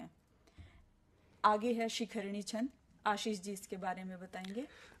सकते हैं। आगे है शिखरणी छंद। आशीष जी इसके बारे में बताएंगे।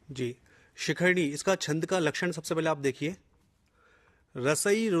 जी, शिखरणी, इसका छंद का लक्षण सबसे पहले आप देखिए,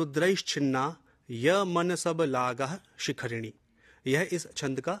 रसई रुद्रैश्छिन्ना य मन सब लागः शिखरिणी। यह इस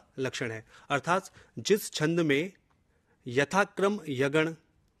छंद का लक्षण है। अर्थात जिस छंद में यथाक्रम यगण,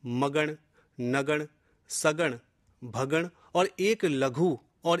 मगण, नगण, सगण, भगण और एक लघु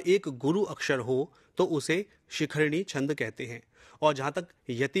और एक गुरु अक्षर हो तो उसे शिखरिणी छंद कहते हैं। और जहां तक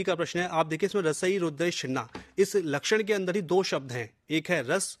यति का प्रश्न है, आप देखिए इसमें रसई रुद्रैश्छिन्ना, इस लक्षण के अंदर ही 2 शब्द हैं, एक है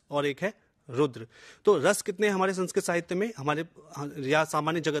रस और एक है रुद्र। तो रस कितने हमारे संस्कृत साहित्य में, हमारे या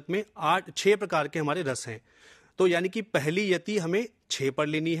सामान्य जगत में 6 प्रकार के हमारे रस हैं। तो यानी कि पहली यति हमें 6 पढ़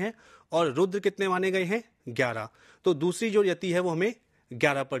लेनी है और रुद्र कितने माने गए हैं 11। तो दूसरी जो यति है वो हमें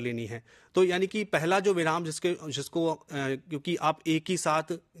 11 पढ़ लेनी है। तो यानी कि पहला जो विराम जिसको क्योंकि आप एक ही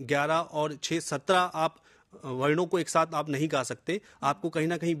साथ 11 और 6 17 आप वर्णों को एक साथ आप नहीं गा सकते, आपको कहीं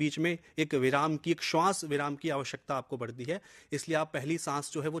ना कहीं बीच में एक विराम की, एक श्वास विराम की आवश्यकता आपको पड़ती है। इसलिए आप पहली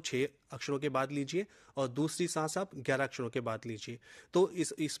सांस जो है वो 6 अक्षरों के बाद लीजिए और दूसरी सांस आप 11 अक्षरों के बाद लीजिए। तो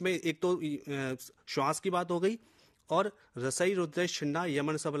इसमें एक तो श्वास की बात हो गई और रसई रुद्रैश्छिन्ना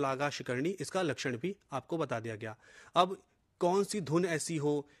यमन सब लागा शिखरणी, इसका लक्षण भी आपको बता दिया गया। अब कौन सी धुन ऐसी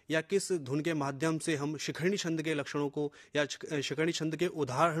हो या किस धुन के माध्यम से हम शिखरणी छंद के लक्षणों को या शिखरणी छंद के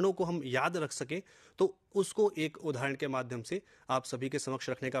उदाहरणों को हम याद रख सकें, तो उसको एक उदाहरण के माध्यम से आप सभी के समक्ष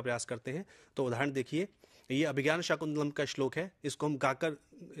रखने का प्रयास करते हैं। तो उदाहरण देखिए, ये अभिज्ञान शाकुंतलम का श्लोक है, इसको हम गाकर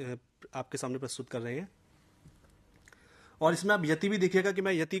आपके सामने प्रस्तुत कर रहे हैं। और इसमें आप यति भी देखिएगा कि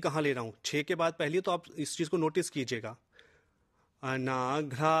मैं यति कहाँ ले रहा हूं, 6 के बाद पहली, तो आप इस चीज को नोटिस कीजिएगा।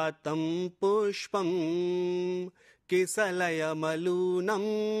 अनाघ्रातं पुष्पं केसलयमलूनं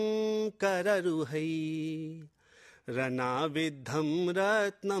कररुहै रनाविद्धं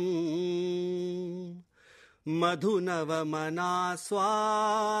रत्नं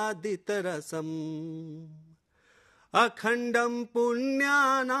मधुनवमनास्वादितरसम् अखण्डं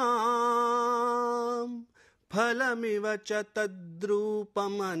पुण्यानां फलमिव च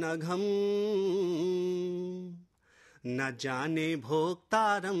तद्रूपमनघम् न जाने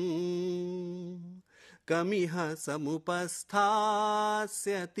भोक्तारं कमिह समुपस्थास्यति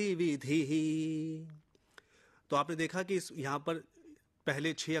विधिः। तो आपने देखा कि यहाँ पर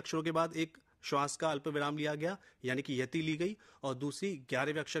पहले 6 अक्षरों के बाद एक श्वास का अल्प विराम लिया गया, यानी कि यति ली गई, और दूसरी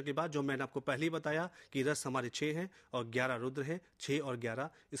 11वें अक्षर के बाद, जो मैंने आपको पहले ही बताया कि रस हमारे 6 हैं और 11 रुद्र हैं, 6 और 11।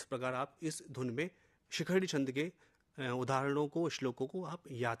 इस प्रकार आप इस धुन में शिखरणी छंद के उदाहरणों को, श्लोकों को आप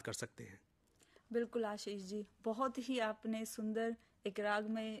याद कर सकते हैं। बिल्कुल आशीष जी, बहुत ही आपने सुंदर एक राग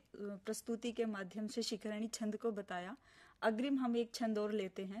में प्रस्तुति के माध्यम से शिखरणी छंद को बताया। अग्रिम हम एक छंद और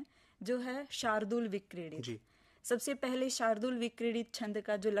लेते हैं, जो है शार्दूल विक्रीडित जी। सबसे पहले शार्दूल विक्रीडित छंद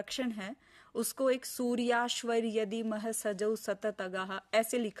का जो लक्षण है, उसको एक सूर्याश्वर यदि मह सजौ सतत अगाह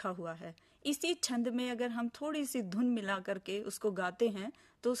ऐसे लिखा हुआ है। इसी छंद में अगर हम थोड़ी सी धुन मिला करके उसको गाते हैं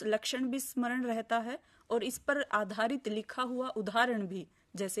तो उस लक्षण भी स्मरण रहता है और इस पर आधारित लिखा हुआ उदाहरण भी,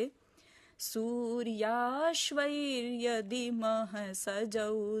 जैसे सूर्याश्वैर्यदि मह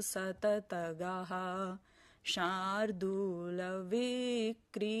सजौ सतत अगाह शार्दूल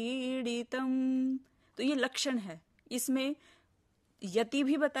विक्रीडितम। तो ये लक्षण है, इसमें यति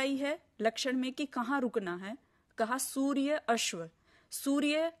भी बताई है लक्षण में कि कहाँ रुकना है। कहा सूर्य अश्व,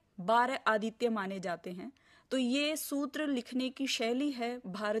 सूर्य 12 आदित्य माने जाते हैं। तो ये सूत्र लिखने की शैली है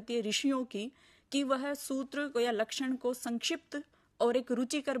भारतीय ऋषियों की कि वह सूत्र को या लक्षण को संक्षिप्त और एक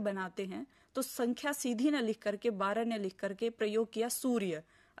रुचिकर बनाते हैं। तो संख्या सीधी न लिख करके 12 ने लिख करके प्रयोग किया सूर्य,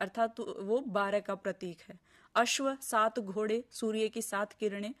 अर्थात वो 12 का प्रतीक है। अश्व 7 घोड़े, सूर्य की 7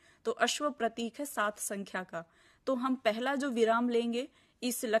 किरणें, तो अश्व प्रतीक है 7 संख्या का। तो हम पहला जो विराम लेंगे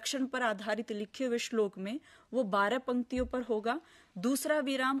इस लक्षण पर आधारित लिखे हुए श्लोक में वो 12 पंक्तियों पर होगा। दूसरा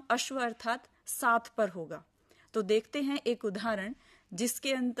विराम अश्व अर्थात 7 पर होगा। तो देखते हैं एक उदाहरण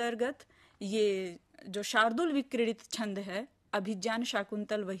जिसके अंतर्गत ये जो शार्दूल विक्रीडित छंद है, अभिज्ञान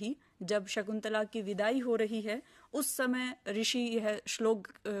शाकुंतल वही, जब शकुंतला की विदाई हो रही है उस समय ऋषि यह श्लोक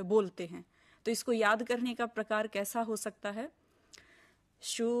बोलते हैं। तो इसको याद करने का प्रकार कैसा हो सकता है?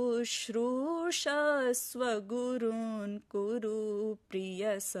 शुश्रूषस्व गुरून् कुरु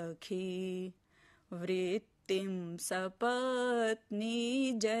प्रिय सखी वृत्तिं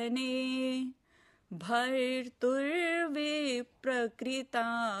सपत्नी जने भर्तुर्विप्रकृता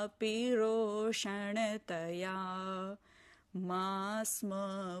पिरोषणतया मास्म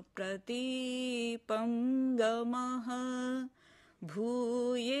प्रतीपं गमः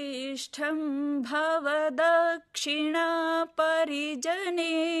भूयिष्ठं भव दक्षिणा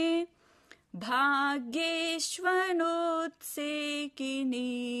परिजने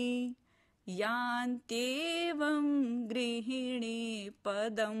भाग्येष्वनुत्सेकिनी यान्त्येवं गृहिणी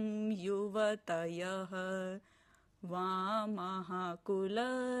पदं युवतयः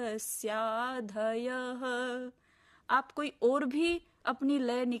वामहाकुलस्याधयः। आप कोई और भी अपनी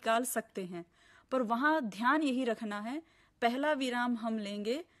लय निकाल सकते हैं, पर वहां ध्यान यही रखना है, पहला विराम हम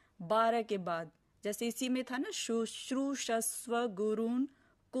लेंगे 12 के बाद। जैसे इसी में था ना, शुश्रूषस्व गुरून्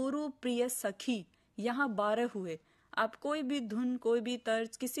कुरु प्रिय सखी, यहाँ 12 हुए। आप कोई भी धुन, कोई भी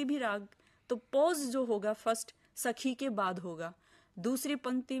तर्ज, किसी भी राग, तो पॉज जो होगा फर्स्ट सखी के बाद होगा। दूसरी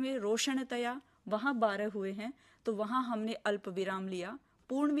पंक्ति में रोशनतया, वहां 12 हुए हैं, तो वहां हमने अल्प विराम लिया।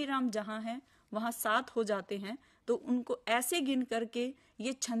 पूर्ण विराम जहां है वहां 7 हो जाते हैं। तो उनको ऐसे गिन करके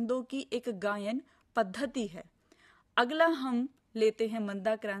ये छंदों की एक गायन पद्धति है। अगला हम लेते हैं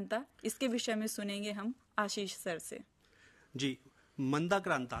मंदाक्रांता। इसके विषय में सुनेंगे हम आशीष सर से। जी,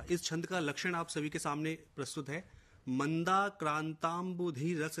 मंदाक्रांता, इस छंद का लक्षण आप सभी के सामने प्रस्तुत है।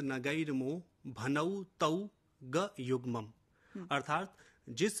 मंदाक्रांतांबुधि रस नगैर्मो भनौ तौ ग युग्मम, अर्थात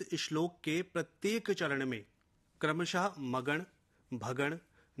जिस श्लोक के प्रत्येक चरण में क्रमशः मगण, भगण,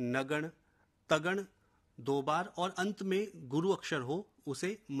 नगण, तगण 2 बार और अंत में गुरु अक्षर हो,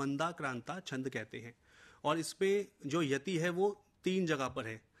 उसे मंदाक्रांता छंद कहते हैं। और इस पे जो यति है वो 3 जगह पर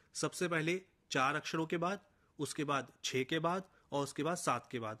है। सबसे पहले 4 अक्षरों के बाद, उसके बाद 6 के बाद और उसके बाद 7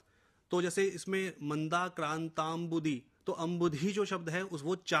 के बाद। तो जैसे इसमें मंदा क्रांताम्बुदी, तो अम्बुधी जो शब्द है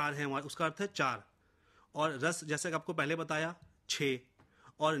वो 4 है हमारा, उसका अर्थ है 4। और रस जैसे कि आपको पहले बताया 6,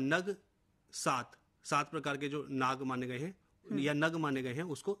 और नग 7 प्रकार के जो नाग माने गए हैं या नग माने गए हैं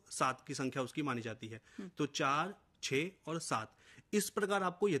उसको 7 की संख्या उसकी मानी जाती है। तो 4, 6 और 7 इस प्रकार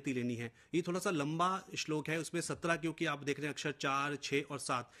आपको यति लेनी है। ये थोड़ा सा लंबा श्लोक है, उसमें 17 क्योंकि आप देख रहे हैं अक्षर 4, 6 और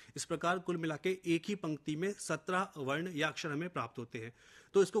 7, इस प्रकार कुल मिला के एक ही पंक्ति में 17 वर्ण या अक्षर हमें प्राप्त होते हैं।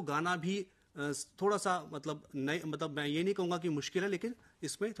 तो इसको गाना भी थोड़ा सा मतलब मैं ये नहीं कहूँगा कि मुश्किल है, लेकिन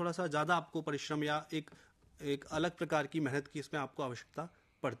इसमें थोड़ा सा ज़्यादा आपको परिश्रम या एक अलग प्रकार की मेहनत की इसमें आपको आवश्यकता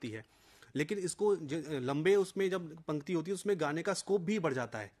पड़ती है। लेकिन इसको लंबे उसमें जब पंक्ति होती है उसमें गाने का स्कोप भी बढ़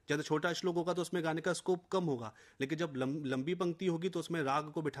जाता है। ज़्यादा छोटा श्लोक होगा तो उसमें गाने का स्कोप कम होगा, लेकिन जब लंबी पंक्ति होगी तो उसमें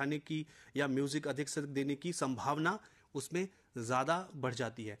राग को बिठाने की या म्यूजिक अधिक से अधिक देने की संभावना उसमें ज़्यादा बढ़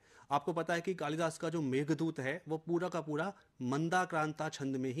जाती है। आपको पता है कि कालिदास का जो मेघदूत है वो पूरा का पूरा मंदाक्रांता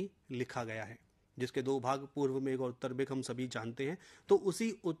छंद में ही लिखा गया है, जिसके 2 भाग पूर्व मेघ और उत्तर मेघ हम सभी जानते हैं। तो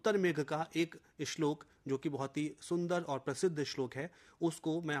उसी उत्तर मेघ का एक श्लोक जो कि बहुत ही सुंदर और प्रसिद्ध श्लोक है,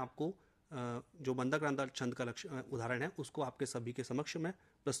 उसको मैं आपको जो मंदाक्रांता छंद का उदाहरण है उसको आपके सभी के समक्ष मैं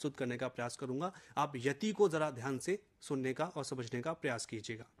प्रस्तुत करने का प्रयास करूंगा। आप यति को जरा ध्यान से सुनने का और समझने का प्रयास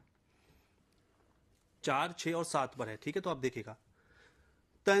कीजिएगा। 4, 6 और 7 पर है, ठीक है? तो आप देखिएगा।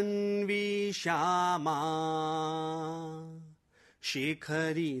 तन्वी श्यामा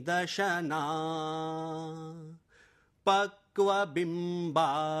शिखरी दशना पक्व बिंबाधरोष्ठी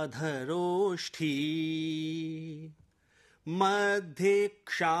मध्ये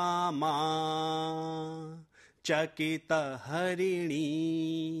क्षामा चकित हरिणी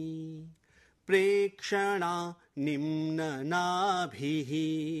प्रेक्षणा निम्ननाभिः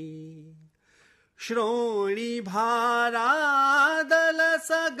श्रोणी भारादल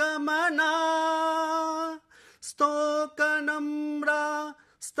सगमना स्तोकनम्रा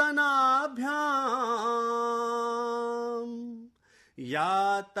स्तनाभ्याम्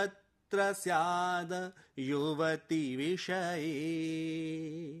या तत्र स्याद युवती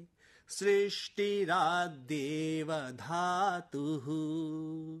विषये सृष्टिराद्येव धातुः।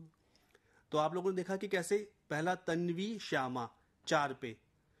 तो आप लोगों ने देखा कि कैसे पहला तन्वी श्यामा 4 पे,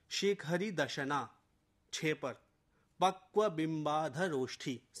 शिखरी दशना 6 पर, पक्व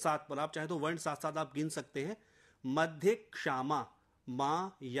बिंबाधरोष्ठी 7 पर। आप चाहे तो वर्ण साथ साथ आप गिन सकते हैं। मध्य क्षामा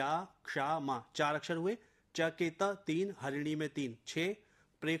माँ या क्षामा 4 अक्षर हुए, चकेत 3, हरिणी में 3 6,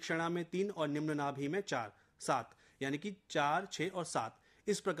 प्रेक्षणा में 3 और निम्न नाभि में 4 7, यानी कि 4, 6 और 7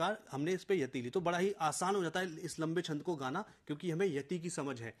 इस प्रकार हमने इस पे यति ली। तो बड़ा ही आसान हो जाता है इस लंबे छंद को गाना, क्योंकि हमें यति की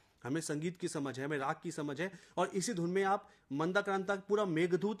समझ है, हमें संगीत की समझ है, हमें राग की समझ है, और इसी धुन में आप मंदाक्रांता पूरा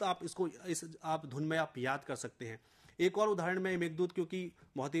मेघदूत आप इसको आप धुन में आप याद कर सकते हैं। एक और उदाहरण में मेघदूत, क्योंकि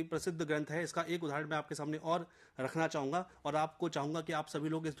बहुत ही प्रसिद्ध ग्रंथ है, इसका एक उदाहरण मैं आपके सामने और रखना चाहूंगा, और आपको चाहूंगा कि आप सभी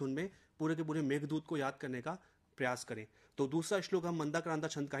लोग इस धुन में पूरे के पूरे मेघदूत को याद करने का प्रयास करें। तो दूसरा श्लोक हम मंदाक्रांता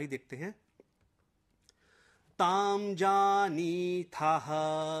छंद का ही देखते हैं। ताम जानीथः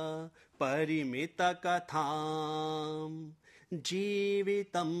परिमित कथाम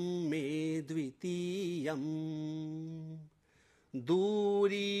जीवितं मे द्वितीयम्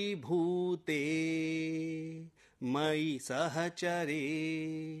दूरीभूते मयि सहचरे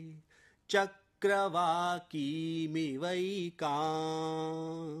चक्रवाकीमिवैकाम्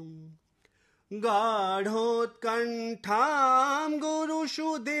गाढोत्कण्ठां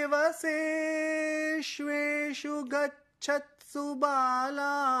गुरुषु दिवसेष्वेषु गच्छत्सु बालाम्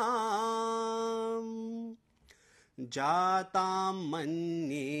जातां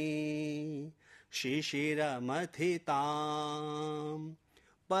मन्ये शिशिरमथितां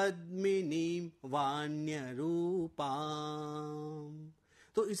पद्मिनीं वाण्यरूपाम्।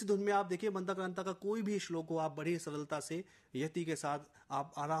 तो इसी धुन में आप देखिए मंदाक्रांता का कोई भी श्लोक हो, आप बड़ी सरलता से यति के साथ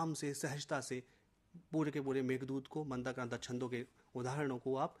आप आराम से सहजता से पूरे के पूरे मेघदूत को, मंदाक्रांता छंदों के उदाहरणों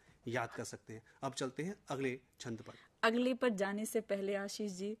को आप याद कर सकते हैं। अब चलते हैं अगले छंद पर। अगले पर जाने से पहले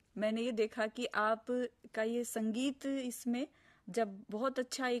आशीष जी, मैंने ये देखा कि आप का ये संगीत, इसमें जब बहुत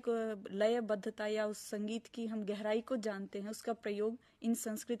अच्छा एक लयबद्धता या उस संगीत की हम गहराई को जानते हैं, उसका प्रयोग इन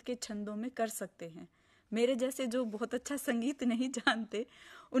संस्कृत के छंदों में कर सकते हैं। मेरे जैसे जो बहुत अच्छा संगीत नहीं जानते,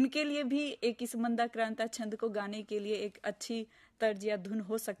 उनके लिए भी एक इस मंदाक्रांता छंद को गाने के लिए एक अच्छी तर्ज या धुन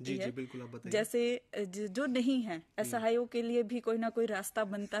हो सकती है। जी, बिल्कुल, आप बताइए। जैसे जो नहीं है असहायों के लिए भी कोई ना कोई रास्ता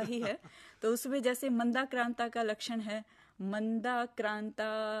बनता ही है। तो उसमें जैसे मंदाक्रांता का लक्षण है,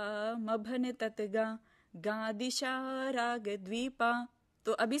 मंदाक्रांता मभन ततगा गा दिशा राग द्वीपा।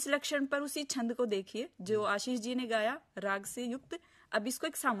 तो अब इस लक्षण पर उसी छंद को देखिए जो आशीष जी ने गाया राग से युक्त। अब इसको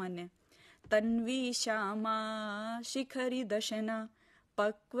एक सामान्य, तन्वी श्यामा शिखरी दशना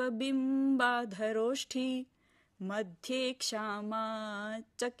पक्व बिंबाधरोष्ठी मध्ये क्षामा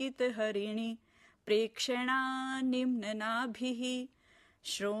चकितहरिणी प्रेक्षणा निम्ननाभिः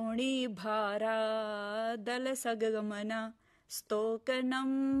श्रोणीभारा दलसगमना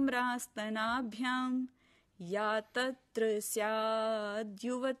स्तोकनम्रास्तनाभ्यां या तत्र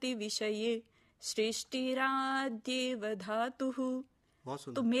स्याद्युवति विषये सृष्टिराद्येव धातुः।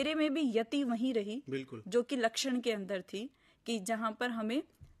 तो मेरे में भी यति वहीं रही, बिल्कुल, जो कि लक्षण के अंदर थी, कि जहां पर हमें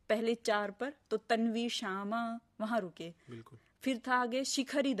पहले 4 पर तो तन्वी श्यामा वहां रुके, बिल्कुल, फिर था आगे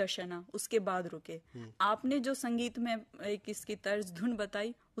शिखरी दर्शना, उसके बाद रुके। आपने जो संगीत में एक इसकी तर्ज धुन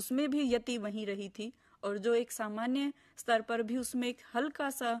बताई उसमें भी यति वहीं रही थी, और जो एक सामान्य स्तर पर भी उसमें एक हल्का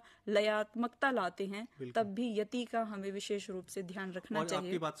सा लयात्मकता लाते हैं, तब भी यति का हमें विशेष रूप से ध्यान रखना और चाहिए।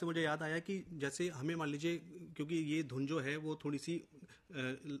 आपकी बात से मुझे याद आया कि जैसे हमें मान लीजिए, क्योंकि ये धुन जो है वो थोड़ी सी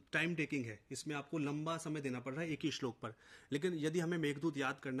टाइम टेकिंग है, इसमें आपको लंबा समय देना पड़ रहा है एक ही श्लोक पर, लेकिन यदि हमें मेघदूत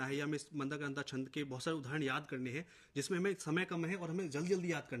याद करना है या हमें मंदाक्रांता छंद के बहुत सारे उदाहरण याद करने हैं जिसमें हमें समय कम है और हमें जल्दी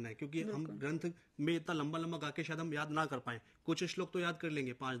जल्दी याद करना है, क्योंकि हम ग्रंथ में इतना लंबा लंबा गा के शायद हम याद ना कर पाए, कुछ श्लोक तो याद कर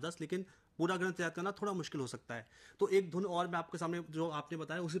लेंगे 5-10, लेकिन पूरा ग्रंथ याद करना थोड़ा मुश्किल हो सकता है। तो एक धुन और मैं आपके सामने जो आपने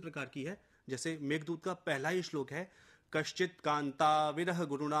बताया उसी प्रकार की है। जैसे मेघदूत का पहला ही श्लोक है, कश्चित कांता विरह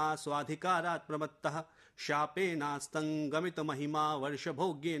गुरुणा स्वाधिकारात् प्रमत्तः शापेनास्तंगमित महिमा वर्ष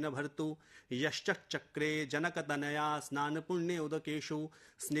भोग्येन भर्तु यश्चक्रे जनकतनया स्नान पुण्य उदकेषु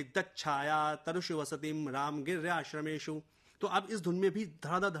स्निग्धच्छाया तरुषु वसतिम रामगिर्याश्रमेषु। तो आप इस धुन में भी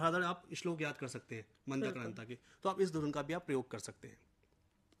धड़ाधड़ धड़ाधड़ आप श्लोक याद कर सकते हैं मंदाक्रांता के, तो आप इस धुन का भी आप प्रयोग कर सकते हैं।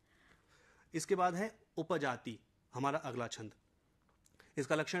 इसके बाद है उपजाति, हमारा अगला छंद।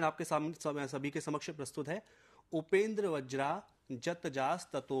 इसका लक्षण आपके सामने सभी के समक्ष प्रस्तुत है। उपेंद्र वज्रा जत जास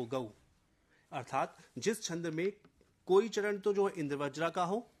ततो गौ, अर्थात जिस छंद में कोई चरण तो जो इंद्र वज्रा का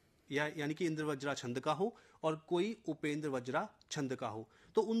हो, यानी कि इंद्र वज्रा छंद का हो, और कोई उपेंद्र वज्रा छंद का हो,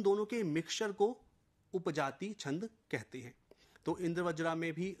 तो उन दोनों के मिक्सचर को उपजाति छंद कहते हैं। तो इंद्र वज्रा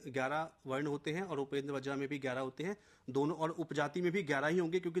में भी 11 वर्ण होते हैं और उपेंद्र वज्रा में भी 11 होते हैं दोनों, और उपजाति में भी 11 ही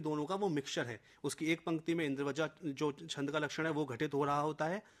होंगे, क्योंकि दोनों का वो मिक्सचर है। उसकी एक पंक्ति में इंद्र वज्रा जो छंद का लक्षण है वो घटित हो रहा होता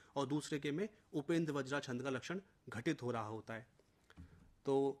है, और दूसरे के में उपेंद्र वज्रा छंद का लक्षण घटित हो रहा होता है।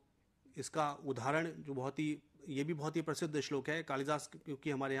 तो इसका उदाहरण जो ये भी बहुत ही प्रसिद्ध श्लोक है। कालिदास,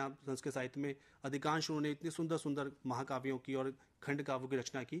 क्योंकि हमारे यहाँ संस्कृत साहित्य में अधिकांश उन्होंने इतने सुंदर सुंदर महाकाव्यों की और खंड काव्यों की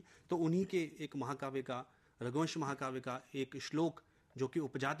रचना की, तो उन्हीं के एक महाकाव्य का, रघुवंश महाकाव्य का एक श्लोक जो कि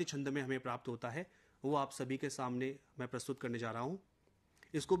उपजाति छंद में हमें प्राप्त होता है, वो आप सभी के सामने मैं प्रस्तुत करने जा रहा हूँ।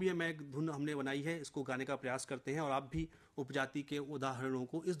 इसको भी मैं एक धुन हमने बनाई है, इसको गाने का प्रयास करते हैं, और आप भी उपजाति के उदाहरणों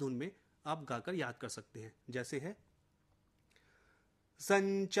को इस धुन में आप गाकर याद कर सकते हैं। जैसे है,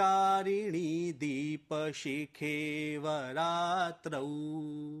 संचारिणी दीप शिखे वरात्रौ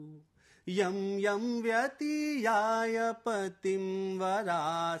यम यम व्यतीयाय पतिं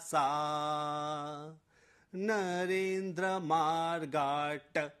वरासा नरेंद्र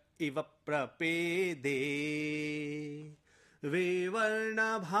मार्गाट इव प्रपेदे वेवर्ण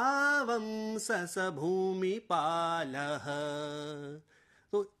भावं सस भूमिपालः।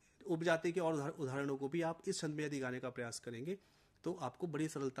 तो उपजाति के और उदाहरणों को भी आप इस छंद में यदि गाने का प्रयास करेंगे तो आपको बड़ी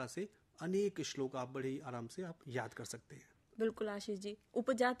सरलता से अनेक श्लोक आप बड़े आराम से आप याद कर सकते हैं। बिल्कुल आशीष जी,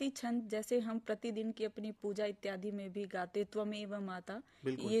 उपजाति छंद जैसे हम प्रतिदिन की अपनी पूजा इत्यादि में भी गाते त्वमेव माता,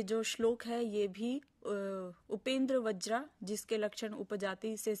 ये जो श्लोक है ये भी उपेंद्र वज्रा, जिसके लक्षण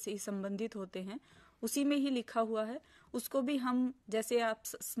उपजाति से संबंधित होते हैं, उसी में ही लिखा हुआ है। उसको भी हम, जैसे आप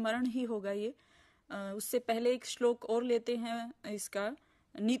स्मरण ही होगा ये, उससे पहले एक श्लोक और लेते हैं इसका,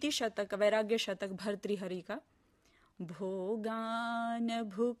 नीति शतक, वैराग्य शतक भर्तृहरि का। भोगान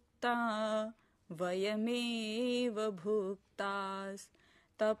भुक्ता वयमेव भुक्तास्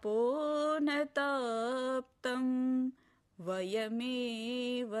तपो न तप्तं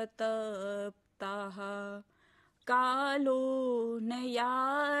वयमेव तप्ताः कालो न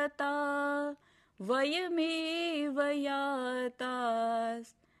याता वयमेव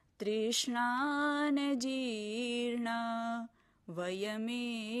यातास् तृष्णा न जीर्णा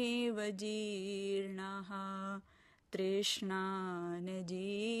वयमेव जीर्णाः तृष्णा न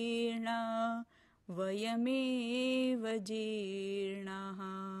जीर्णा वयमेव जीर्णाः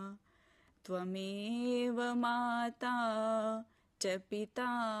त्वमेव माता च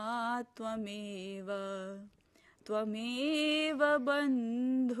पिता त्वमेव त्वमेव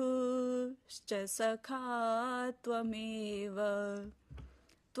बन्धुश्च सखा त्वमेव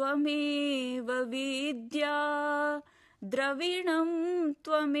त्वमेव विद्या द्रविणं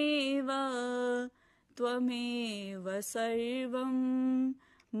त्वमेव त्वमेव सर्वं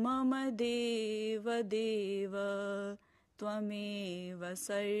मम देव देव त्वमेव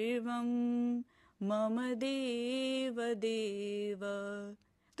सर्वं मम देव देव।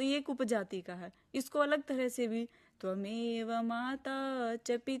 तो ये एक उपजाति का है। इसको अलग तरह से भी त्वमेव माता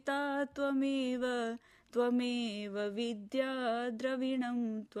च पिता त्वमेव त्वमेव विद्या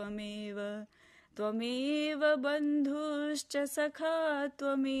द्रविणं त्वमेव त्वमेव बन्धुश्च सखा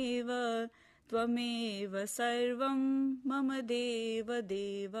त्वमेव त्वमेव सर्वं मम देव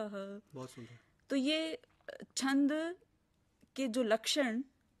देवः। बहुत सुंदर। तो ये छंद के जो लक्षण,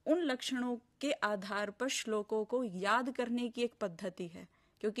 उन लक्षणों के आधार पर श्लोकों को याद करने की एक पद्धति है।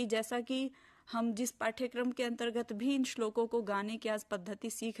 क्योंकि जैसा कि हम जिस पाठ्यक्रम के अंतर्गत भी इन श्लोकों को गाने की आज पद्धति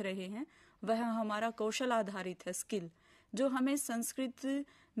सीख रहे हैं, वह हमारा कौशल आधारित है, स्किल, जो हमें संस्कृत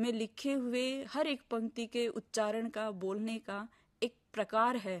में लिखे हुए हर एक पंक्ति के उच्चारण का, बोलने का एक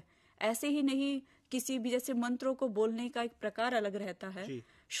प्रकार है। ऐसे ही नहीं, किसी भी जैसे मंत्रों को बोलने का एक प्रकार अलग रहता है,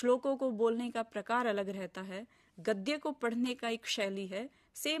 श्लोकों को बोलने का प्रकार अलग रहता है, गद्य को पढ़ने का एक शैली है।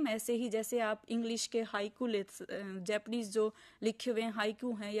 सेम ऐसे ही जैसे आप इंग्लिश के हाइकू जापानीज जो लिखे हुए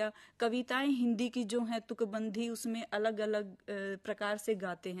हाइकू हैं, या कविताएं हिंदी की जो हैं तुकबंदी, उसमें अलग अलग प्रकार से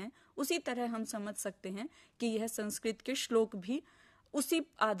गाते हैं, उसी तरह हम समझ सकते हैं कि यह संस्कृत के श्लोक भी उसी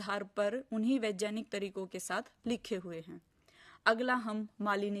आधार पर उन्हीं वैज्ञानिक तरीकों के साथ लिखे हुए हैं। अगला हम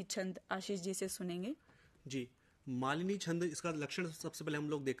मालिनी छंद आशीष जी से सुनेंगे। जी, मालिनी छंद, इसका लक्षण सबसे पहले हम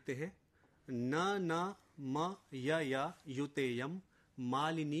लोग देखते हैं। न म या युतेयम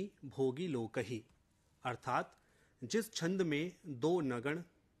मालिनी भोगी लोकही, अर्थात जिस छंद में 2 नगण,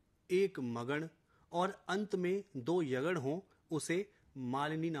 1 मगण और अंत में 2 यगण हो, उसे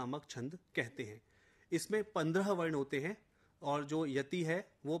मालिनी नामक छंद कहते हैं। इसमें 15 वर्ण होते हैं और जो यति है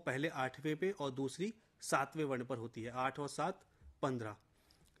वो पहले 8वें पे और दूसरी 7वें वर्ण पर होती है। 8 और 7 15।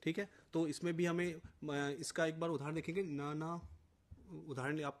 ठीक है, तो इसमें भी हमें इसका एक बार उदाहरण देखेंगे। ना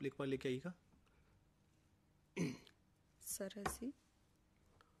उदाहरण आप एक बार लेके आइएगा। सरसी,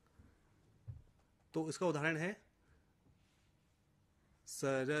 तो इसका उदाहरण है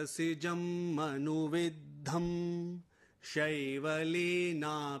सरसिजम मनुविद्धम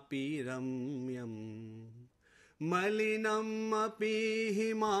शैवलेनापि रम्यम मलिनम अपि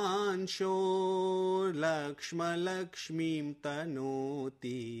हिमांशो लक्ष्मीं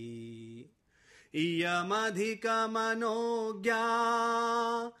तनोति इयमधिकमनोज्ञा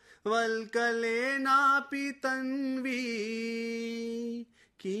वल्कलेनापि तन्वी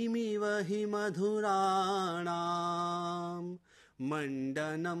किमिव हि मधुराणां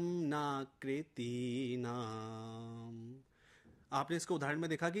मंडनम नाकृतीनाम। आपने इसको उदाहरण में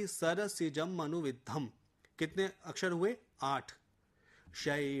देखा कि सरसिजम मनुविद्धम, कितने अक्षर हुए? 8।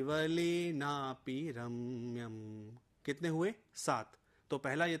 शैवलेनापि रम्यम, कितने हुए? 7। तो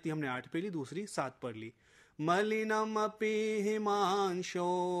पहला यति हमने 8 पे ली, दूसरी 7 पर ली। मलिनम अपि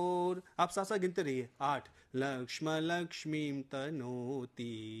हिमांशोर, आप साथ साथ गिनते रहिए। 8। लक्ष्मीं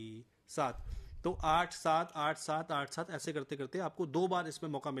तनोति, 7। तो 8 7 8 7 8 7 ऐसे करते करते आपको 2 बार इसमें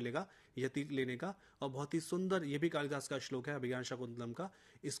मौका मिलेगा यति लेने का। और बहुत ही सुंदर, ये भी कालिदास का श्लोक है, अभिज्ञान शाकुंतलम का।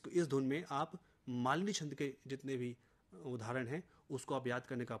 इस धुन में आप मालिनी छंद के जितने भी उदाहरण हैं उसको आप याद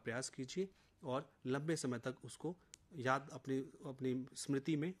करने का प्रयास कीजिए और लंबे समय तक उसको याद अपनी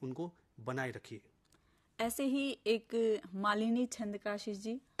स्मृति में उनको बनाए रखिए। ऐसे ही एक मालिनी छंद का आशीष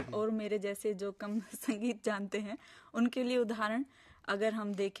जी और मेरे जैसे जो कम संगीत जानते हैं उनके लिए उदाहरण अगर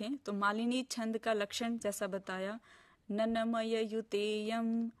हम देखें तो मालिनी छंद का लक्षण जैसा बताया, ननमय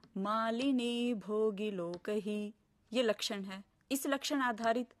युतेयम मालिनी भोगी लोकही, ये लक्षण है। इस लक्षण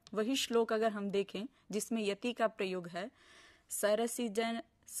आधारित वही श्लोक अगर हम देखें जिसमें यति का प्रयोग है,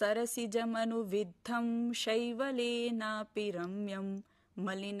 सरसिजमनुविद्धं शैवलेनापि रम्यं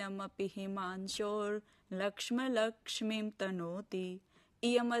मलिनमपि हिमांशोर लक्ष्मीं तनोति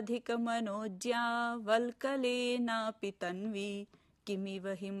इयमधिकमनोज्या वल्कलेनापि तन्वी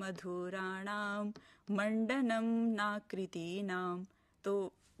किमिव हि मधुराणां मंडनम नाकृतीनाम।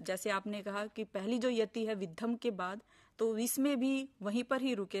 तो जैसे आपने कहा कि पहली जो यति है विद्धम के बाद, तो इसमें भी वहीं पर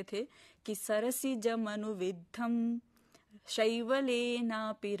ही रुके थे कि सरसिजमनुविद्धं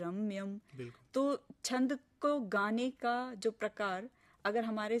शैवलेनापि रम्यम। तो छंद को गाने का जो प्रकार अगर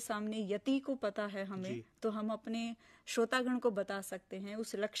हमारे सामने यति को पता है हमें, तो हम अपने श्रोतागण को बता सकते हैं।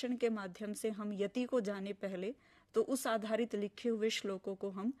 उस लक्षण के माध्यम से हम यति को जाने पहले तो उस आधारित लिखे हुए श्लोकों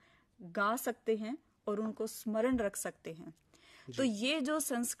को हम गा सकते हैं और उनको स्मरण रख सकते हैं। तो ये जो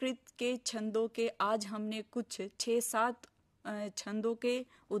संस्कृत के छंदों के आज हमने कुछ 6-7 छंदों के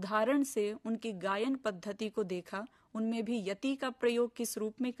उदाहरण से उनकी गायन पद्धति को देखा, उनमें भी यति का प्रयोग किस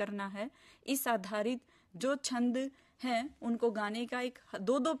रूप में करना है, इस आधारित जो छंद हैं उनको गाने का एक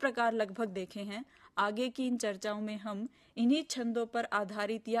 2 प्रकार लगभग देखे हैं। आगे की इन चर्चाओं में हम इन्हीं छंदों पर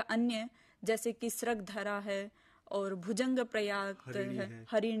आधारित या अन्य जैसे कि सृग धरा है और भुजंग प्रयात है,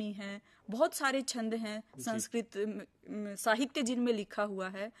 हरिणी है, बहुत सारे छंद हैं संस्कृत साहित्य जिनमें लिखा हुआ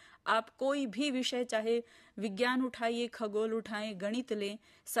है। आप कोई भी विषय, चाहे विज्ञान उठाइए, खगोल उठाएं, गणित लें,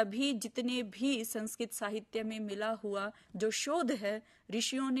 सभी जितने भी संस्कृत साहित्य में मिला हुआ जो शोध है,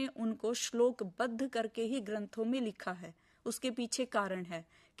 ऋषियों ने उनको श्लोकबद्ध करके ही ग्रंथों में लिखा है। उसके पीछे कारण है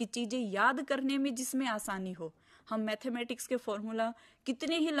कि चीजें याद करने में जिसमें आसानी हो। हम मैथमेटिक्स के फॉर्मूला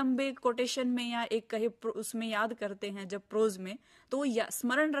कितने ही लंबे कोटेशन में या एक कहे उसमें याद करते हैं जब प्रोज में, तो वो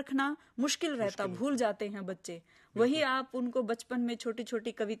स्मरण रखना मुश्किल रहता, भूल जाते हैं बच्चे। वही आप उनको बचपन में छोटी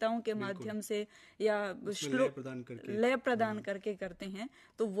छोटी कविताओं के माध्यम से या लय प्रदान करके करते हैं,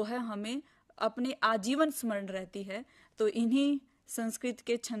 तो वह हमें अपने आजीवन स्मरण रहती है। तो इन्हीं संस्कृत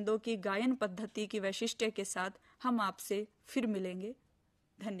के छंदों की गायन पद्धति की वैशिष्ट्य के साथ हम आपसे फिर मिलेंगे।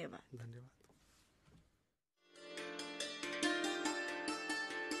 धन्यवाद। धन्यवाद।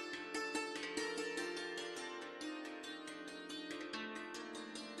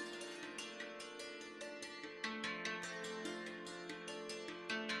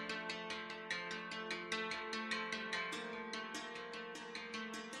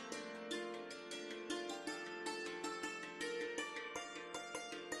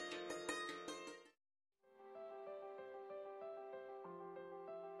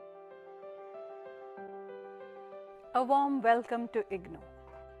 A warm welcome to IGNOU.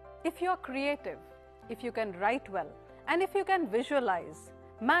 If you are creative, if you can write well, and if you can visualize,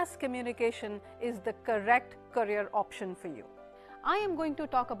 mass communication is the correct career option for you. I am going to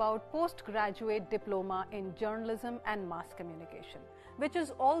talk about postgraduate diploma in journalism and mass communication, which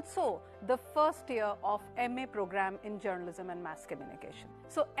is also the first year of MA program in journalism and mass communication.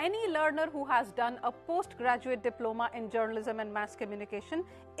 So any learner who has done a postgraduate diploma in journalism and mass communication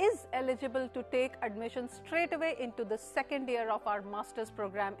is eligible to take admission straight away into the second year of our master's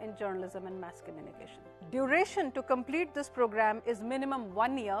program in journalism and mass communication. Duration to complete this program is minimum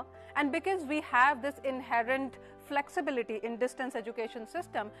 1 year, and because we have this inherent flexibility in distance education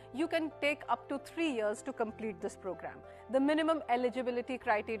system, you can take up to 3 years to complete this program. The minimum eligibility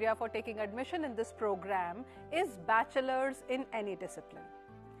criteria for taking admission in this program is bachelor's in any discipline.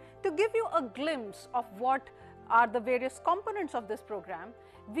 To give you a glimpse of what are the various components of this program,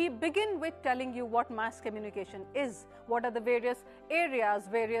 we begin with telling you what mass communication is, what are the various areas,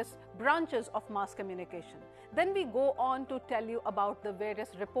 various branches of mass communication. Then we go on to tell you about the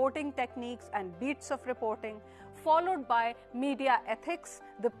various reporting techniques and beats of reporting, followed by media ethics,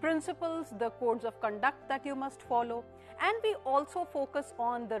 the principles, the codes of conduct that you must follow, and we also focus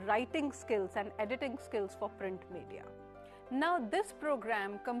on the writing skills and editing skills for print media. Now this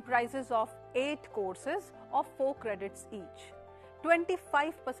program comprises of 8 courses of 4 credits each.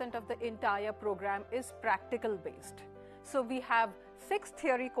 25% of the entire program is practical based. So we have 6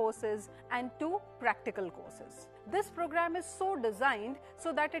 theory courses and 2 practical courses. This program is so designed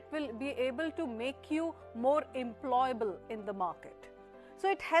so that it will be able to make you more employable in the market. So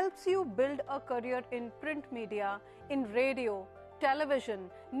it helps you build a career in print media, in radio, television,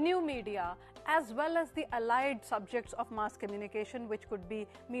 new media, as well as the allied subjects of mass communication, which could be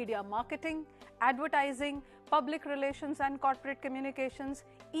media marketing, advertising, public relations and corporate communications,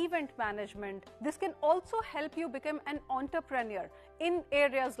 event management. This can also help you become an entrepreneur in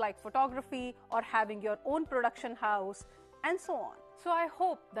areas like photography or having your own production house and so on. So I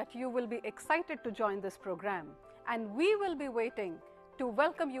hope that you will be excited to join this program, and we will be waiting to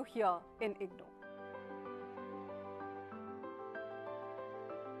welcome you here in IGNOU.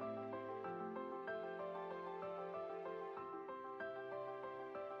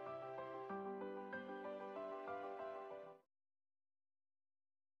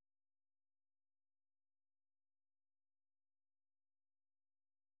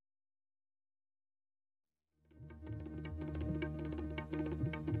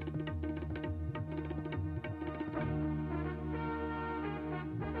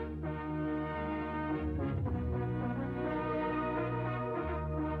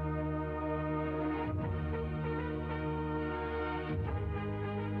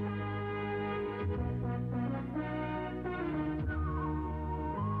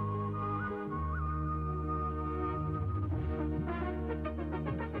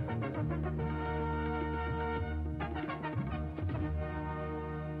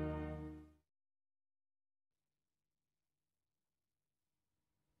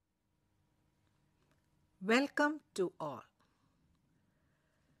 Welcome to all.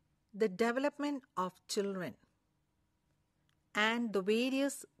 The development of children and the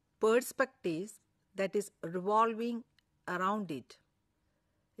various perspectives that is revolving around it,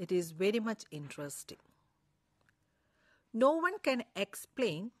 it is very much interesting. No one can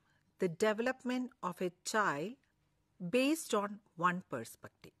explain the development of a child based on one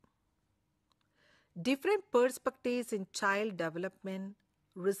perspective. Different perspectives in child development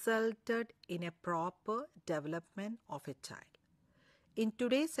resulted in a proper development of a child. In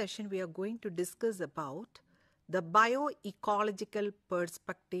today's session, we are going to discuss about the bioecological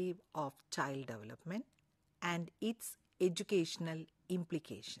perspective of child development and its educational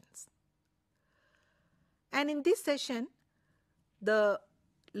implications. And in this session, the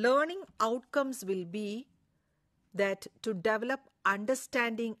learning outcomes will be that to develop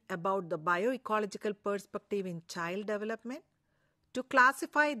understanding about the bioecological perspective in child development, to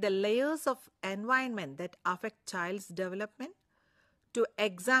classify the layers of environment that affect child's development, to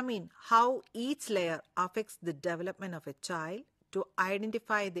examine how each layer affects the development of a child, to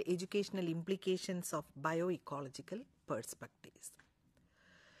identify the educational implications of bioecological perspectives.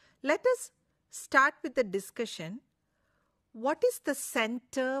 Let us start with the discussion. What is the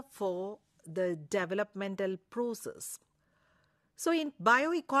center for the developmental process? So in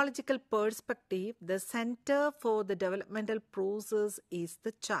bioecological perspective, the center for the developmental process is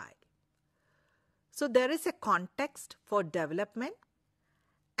the child. So there is a context for development,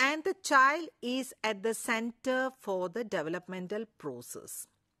 and the child is at the center for the developmental process.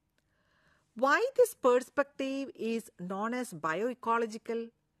 Why this perspective is known as bioecological?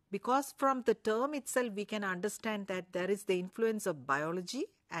 Because from the term itself, we can understand that there is the influence of biology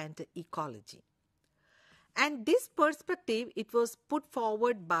and ecology. And this perspective, it was put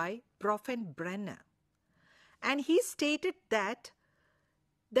forward by Brenner. And he stated that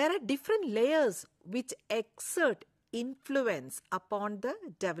there are different layers which exert influence upon the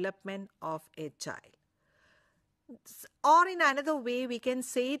development of a child. Or in another way, we can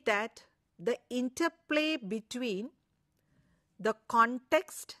say that the interplay between the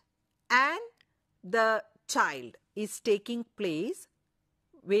context and the child is taking place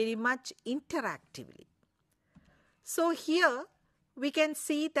very much interactively. So here we can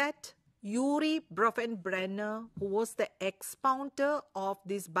see that Yuri Brenner, who was the expounder of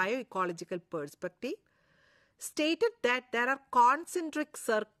this bioecological perspective, stated that there are concentric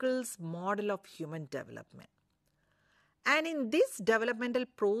circles model of human development. And in this developmental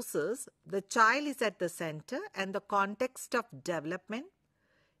process, the child is at the center, and the context of development,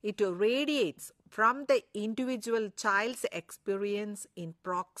 it radiates from the individual child's experience in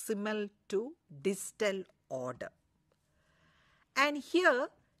proximal to distal order. And here,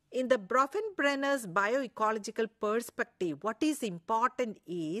 in the Brenner's bioecological perspective, what is important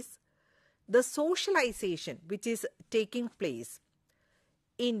is the socialization which is taking place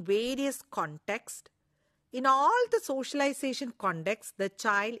in various contexts. In all the socialization contexts, the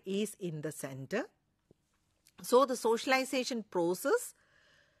child is in the center. So the socialization process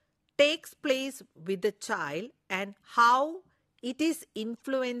takes place with the child and how it is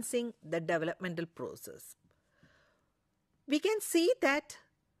influencing the developmental process. We can see that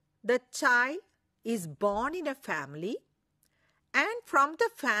the child is born in a family, and from the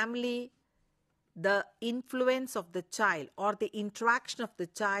family, the influence of the child or the interaction of the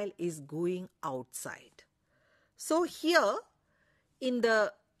child is going outside. So here, in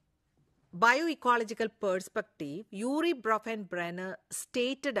the bioecological perspective, Yuri Brenner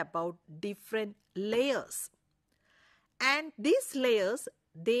stated about different layers. And these layers,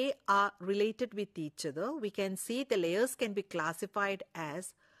 they are related with each other. We can see the layers can be classified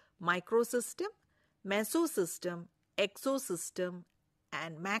as microsystem, mesosystem, exosystem,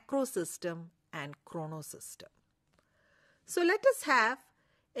 and macrosystem, and chronosystem. So let us have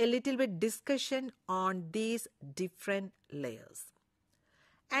a little bit discussion on these different layers.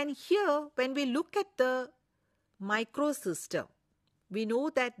 And here, when we look at the microsystem, we know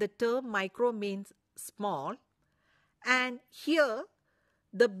that the term micro means small, and here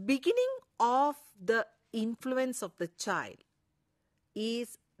the beginning of the influence of the child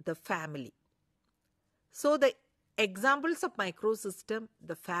is the family. So the examples of microsystem,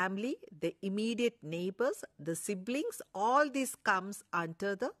 the family, the immediate neighbors, the siblings, all this comes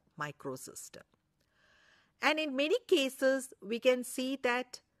under the microsystem. And in many cases, we can see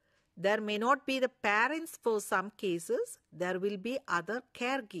that there may not be the parents for some cases, there will be other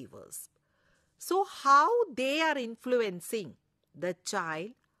caregivers. So how they are influencing the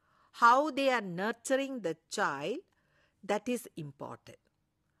child, how they are nurturing the child, that is important.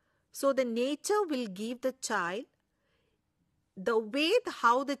 So the nature will give the child the way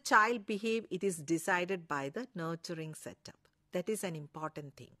how the child behave, it is decided by the nurturing setup. That is an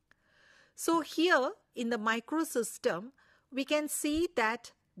important thing. So here in the microsystem, we can see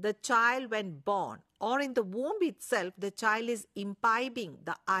that the child when born or in the womb itself, the child is imbibing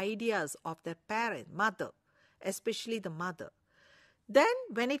the ideas of their parent, mother, especially the mother. Then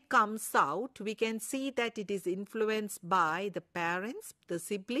when it comes out, we can see that it is influenced by the parents, the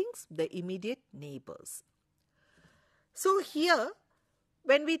siblings, the immediate neighbors. So here,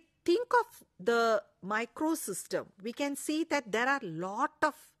 when we think of the microsystem, we can see that there are a lot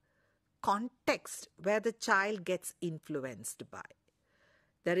of context where the child gets influenced by.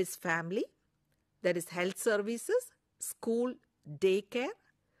 There is family, there is health services, school, daycare,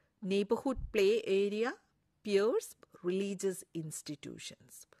 neighborhood play area, peers, religious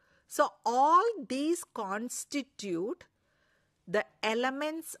institutions. So all these constitute the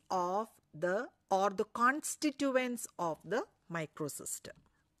elements of the constituents of the microsystem.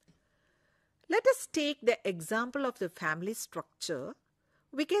 Let us take the example of the family structure.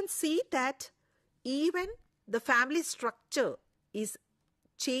 We can see that even the family structure is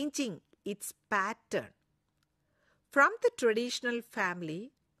changing its pattern. From the traditional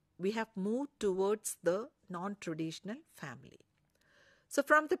family, we have moved towards the non-traditional family. So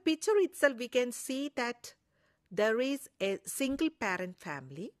from the picture itself, we can see that there is a single parent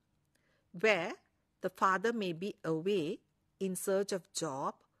family where the father may be away in search of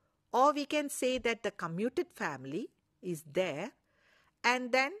job, or we can say that the commuted family is there,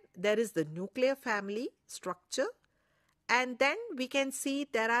 and then there is the nuclear family structure, and then we can see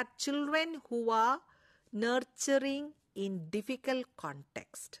there are children who are nurturing in difficult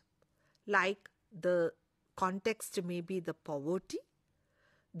context, like the context may be the poverty,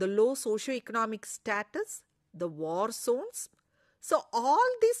 the low socioeconomic status, the war zones. So all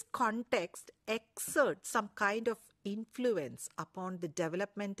this context exerts some kind of influence upon the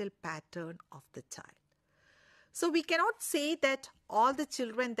developmental pattern of the child. So we cannot say that all the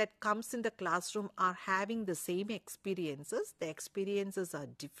children that comes in the classroom are having the same experiences. The experiences are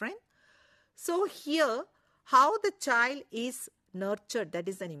different. So here, how the child is nurtured, that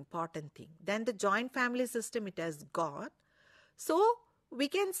is an important thing. Then the joint family system, it has got. So we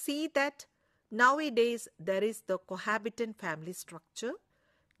can see that nowadays there is the cohabitant family structure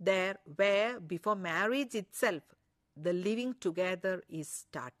there, where before marriage itself the living together is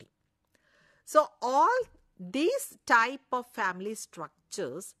starting. So all these type of family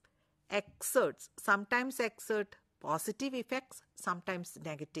structures sometimes exert positive effects, sometimes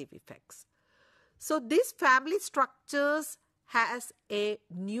negative effects. So these family structures has a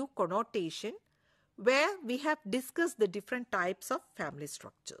new connotation where we have discussed the different types of family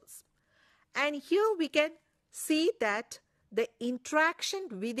structures. And here we can see that the interaction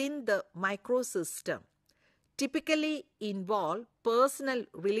within the microsystem typically involve personal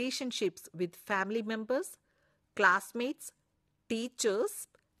relationships with family members, classmates, teachers,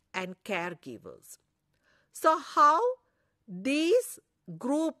 and caregivers. So how these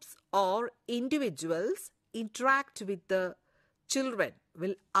groups or individuals interact with the children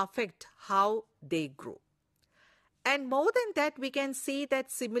will affect how they grow. And more than that, we can see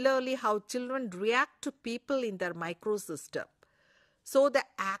that similarly how children react to people in their microsystem. So the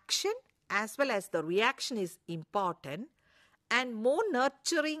action as well as the reaction is important, and more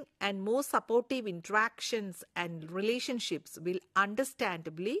nurturing and more supportive interactions and relationships will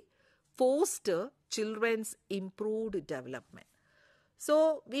understandably foster children's improved development.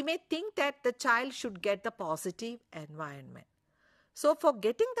 So we may think that the child should get the positive environment. So for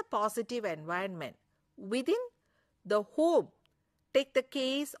getting the positive environment within the home, take the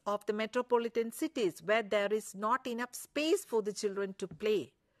case of the metropolitan cities where there is not enough space for the children to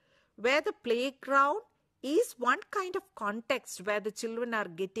play, where the playground is one kind of context where the children are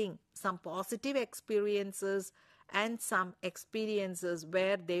getting some positive experiences and some experiences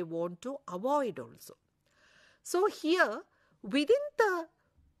where they want to avoid also. So here, within the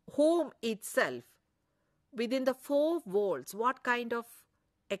home itself, within the four walls, what kind of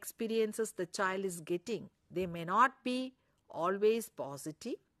experiences the child is getting, they may not be always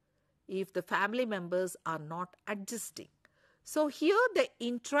positive if the family members are not adjusting. So here the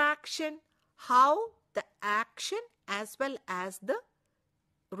interaction, how the action as well as the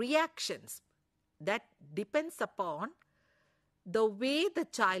reactions, that depends upon the way the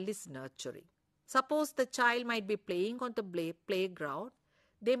child is nurturing. Suppose the child might be playing on the playground,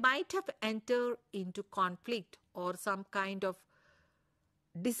 they might have entered into conflict or some kind of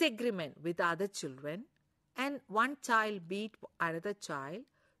disagreement with other children, and one child beat another child.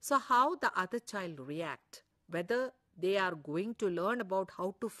 So how the other child react, whether they are going to learn about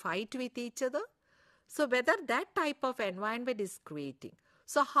how to fight with each other, so whether that type of environment is creating.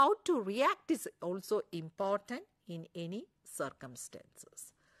 So how to react is also important in any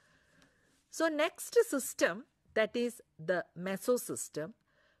circumstances. So next system, that is the mesosystem,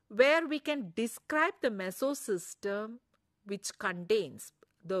 where we can describe the mesosystem which contains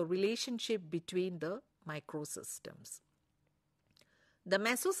the relationship between the microsystems. The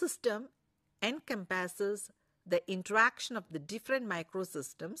mesosystem encompasses the interaction of the different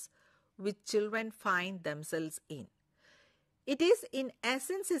microsystems which children find themselves in. It is in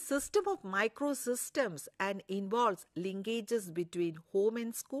essence a system of microsystems and involves linkages between home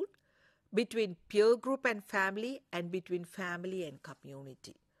and school, between peer group and family, and between family and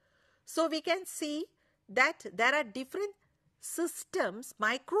community. So we can see that there are different systems,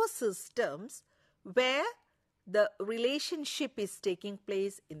 microsystems, where the relationship is taking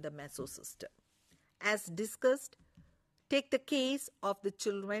place in the mesosystem. As discussed, take the case of the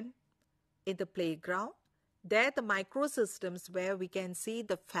children in the playground. There the microsystems where we can see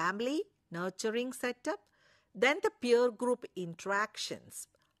the family nurturing setup, then the peer group interactions,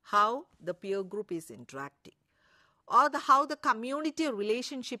 how the peer group is interacting, or how the community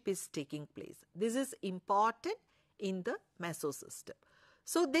relationship is taking place. This is important in the mesosystem.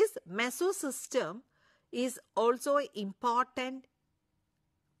 So this mesosystem is also an important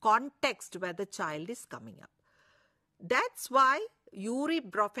context where the child is coming up. That's why Uri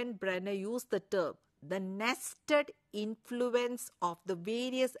Bronfenbrenner used the term, the nested influence of the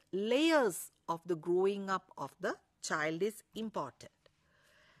various layers of the growing up of the child is important.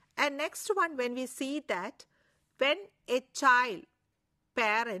 And next one, when we see that when a child,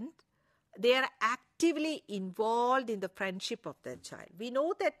 parent, they are actively involved in the friendship of their child. We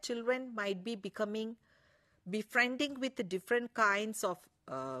know that children might be befriending with the different kinds of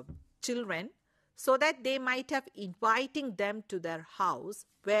children, so that they might have inviting them to their house,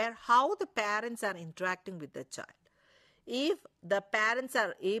 where how the parents are interacting with the child. If the parents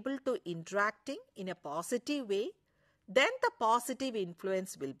are able to interacting in a positive way, then the positive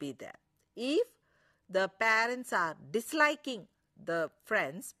influence will be there. If the parents are disliking the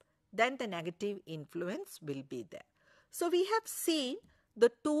friends, then the negative influence will be there. So we have seen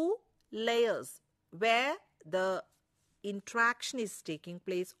the two layers where the interaction is taking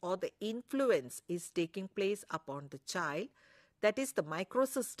place or the influence is taking place upon the child, that is the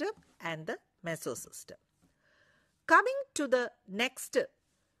microsystem and the mesosystem. Coming to the next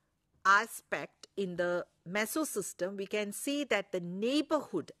aspect in the mesosystem, we can see that the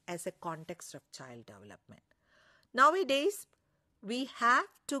neighborhood as a context of child development. Nowadays, we have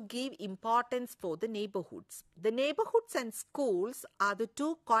to give importance for the neighborhoods. The neighborhoods and schools are the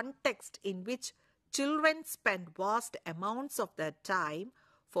two contexts in which children spend vast amounts of their time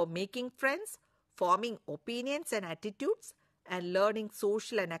for making friends, forming opinions and attitudes, and learning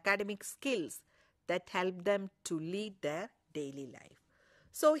social and academic skills that help them to lead their daily life.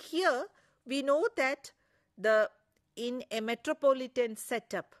 So here we know that in a metropolitan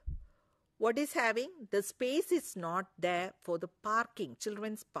setup, what is having? The space is not there for the parking,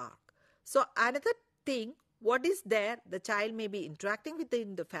 children's park. So another thing, what is there? The child may be interacting with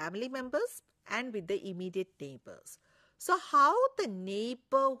the family members and with the immediate neighbors. So how the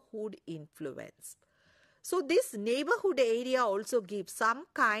neighborhood influence? So this neighborhood area also gives some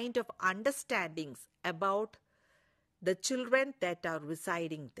kind of understandings about the children that are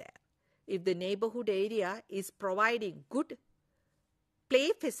residing there. If the neighborhood area is providing good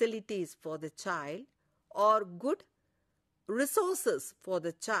play facilities for the child or good resources for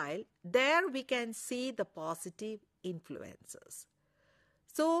the child, there we can see the positive influences.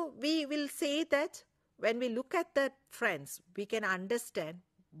 So we will say that when we look at the friends, we can understand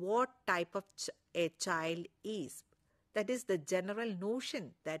what type of a child is. That is the general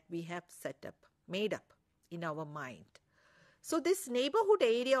notion that we have made up in our mind. So this neighborhood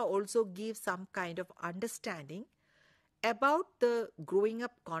area also gives some kind of understanding about the growing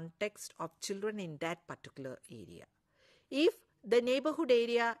up context of children in that particular area. If the neighborhood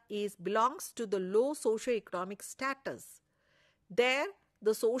area belongs to the low socioeconomic status, there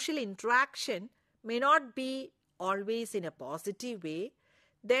the social interaction may not be always in a positive way.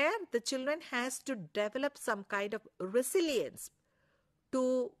 There the children has to develop some kind of resilience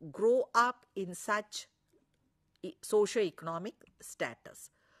to grow up in such socioeconomic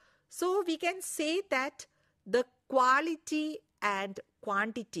status. So we can say that the quality and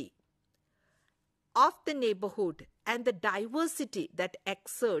quantity of the neighborhood and the diversity that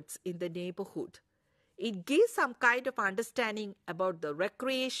exerts in the neighborhood, it gives some kind of understanding about the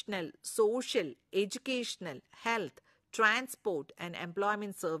recreational, social, educational, health, transport and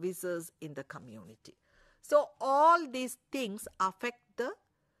employment services in the community. So all these things affect the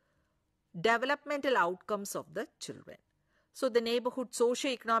developmental outcomes of the children. So the neighborhood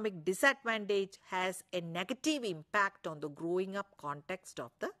socioeconomic disadvantage has a negative impact on the growing up context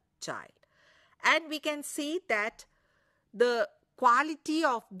of the child. And we can see that the quality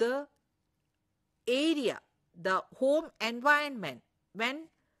of the area, the home environment, when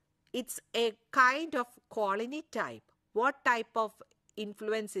it's a kind of colony type, what type of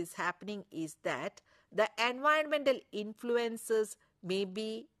influence is happening is that the environmental influences may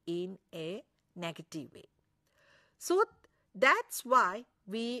be in a negative way. So that's why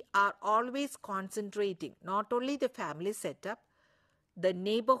we are always concentrating not only the family setup, the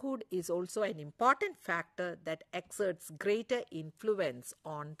neighborhood is also an important factor that exerts greater influence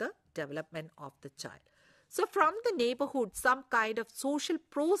on the development of the child. So from the neighborhood, some kind of social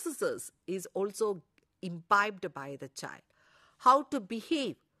processes is also imbibed by the child. How to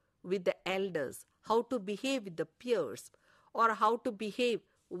behave with the elders, how to behave with the peers, or how to behave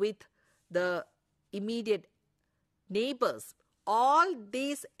with the immediate neighbors. All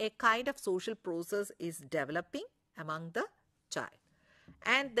these, a kind of social process is developing among the child.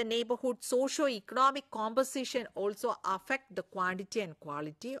 And the neighborhood socio-economic composition also affect the quantity and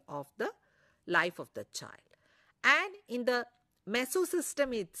quality of the life of the child. And in the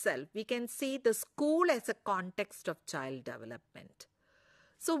mesosystem itself, we can see the school as a context of child development.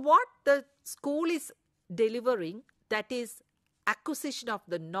 So what the school is delivering, that is acquisition of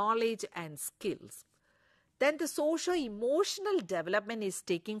the knowledge and skills. Then the socio-emotional development is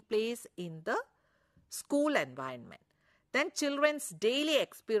taking place in the school environment. Then children's daily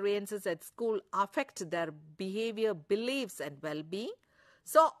experiences at school affect their behavior, beliefs and well-being.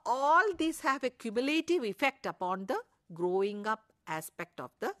 So all these have a cumulative effect upon the growing up aspect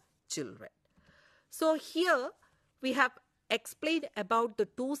of the children. So here we have explained about the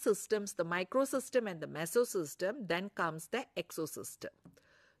two systems, the microsystem and the mesosystem. Then comes the exosystem.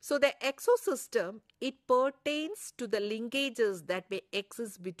 So the exosystem, it pertains to the linkages that may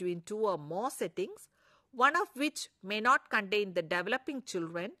exist between two or more settings, one of which may not contain the developing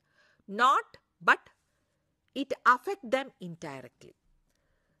children, but it affects them indirectly.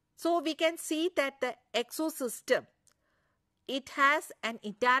 So we can see that the exosystem, it has an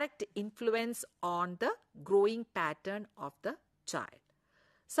indirect influence on the growing pattern of the child.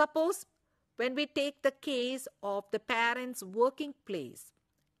 Suppose when we take the case of the parents' working place,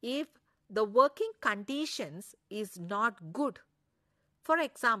 if the working conditions is not good, for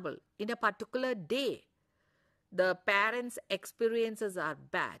example, in a particular day, the parents' experiences are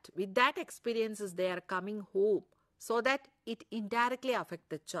bad. With that experiences, they are coming home, so that it indirectly affects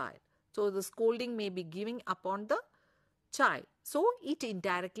the child. So the scolding may be giving upon the child. So it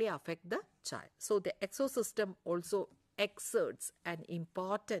indirectly affects the child. So the exosystem also exerts an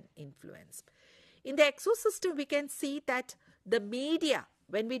important influence. In the exosystem, we can see that the media,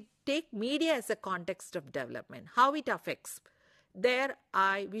 when we take media as a context of development, how it affects. There,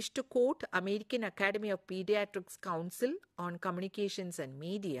 I wish to quote American Academy of Pediatrics Council on Communications and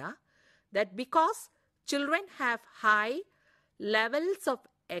Media, that because children have high levels of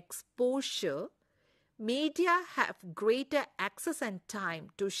exposure, media have greater access and time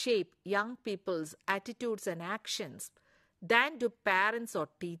to shape young people's attitudes and actions than do parents or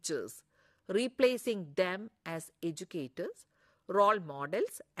teachers, replacing them as educators, role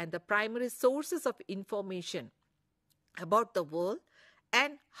models, and the primary sources of information about the world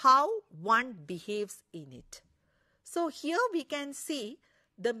and how one behaves in it. So here we can see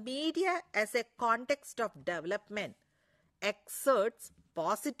the media as a context of development exerts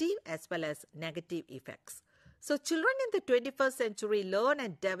positive as well as negative effects. So children in the 21st century learn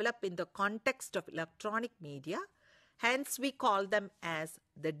and develop in the context of electronic media. Hence we call them as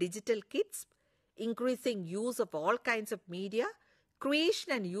the digital kids. Increasing use of all kinds of media,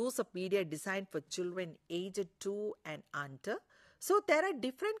 creation and use of media designed for children aged 2 and under. So there are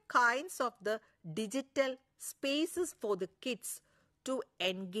different kinds of the digital spaces for the kids to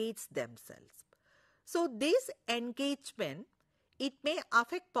engage themselves. So this engagement, it may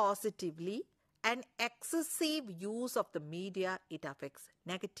affect positively, and excessive use of the media, it affects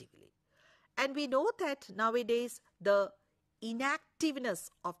negatively. And we know that nowadays the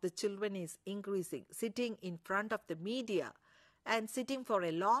inactiveness of the children is increasing, sitting in front of the media and sitting for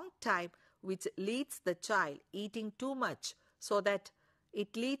a long time, which leads the child eating too much, so that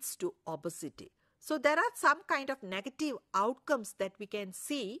it leads to obesity. So there are some kind of negative outcomes that we can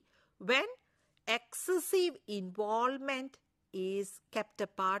see when excessive involvement is kept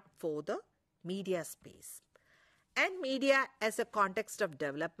apart for the media space. And media as a context of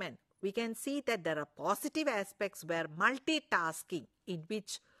development, we can see that there are positive aspects where multitasking, in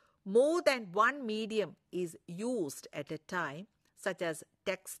which more than one medium is used at a time, such as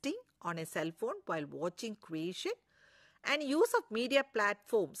texting on a cell phone while watching creation, and use of media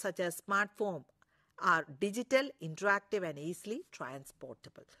platforms such as smartphone are digital, interactive and easily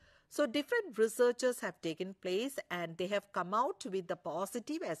transportable. So different researchers have taken place and they have come out with the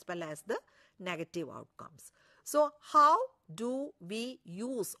positive as well as the negative outcomes. So how do we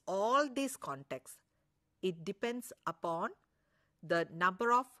use all these contexts? It depends upon the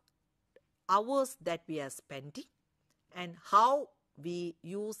number of hours that we are spending and how we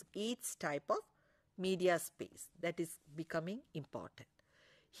use each type of media space. That is becoming important.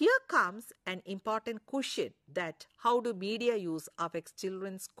 Here comes an important question, that how do media use affects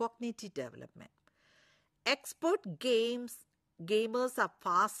children's cognitive development. Expert gamers are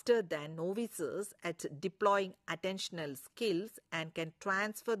faster than novices at deploying attentional skills and can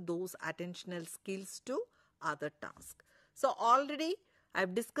transfer those attentional skills to other tasks. So already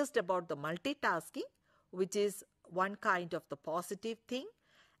I've discussed about the multitasking, which is one kind of the positive thing.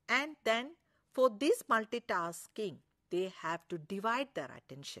 And then for this multitasking, they have to divide their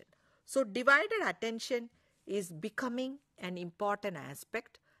attention. So divided attention is becoming an important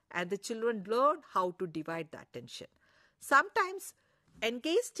aspect, and the children learn how to divide the attention. Sometimes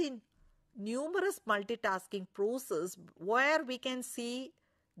engaged in numerous multitasking process where we can see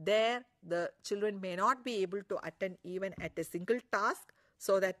there the children may not be able to attend even at a single task,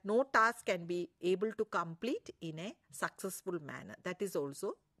 so that no task can be able to complete in a successful manner. That is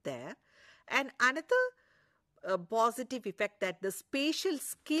also there. And another positive effect, that the spatial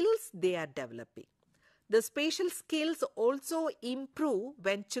skills they are developing. The spatial skills also improve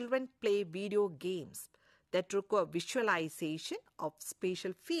when children play video games that require visualization of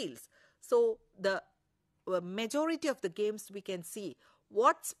spatial fields. So the majority of the games we can see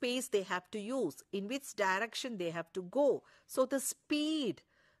what space they have to use, in which direction they have to go. So the speed,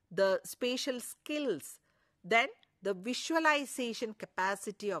 the spatial skills, then the visualization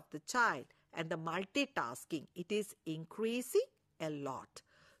capacity of the child and the multitasking, it is increasing a lot.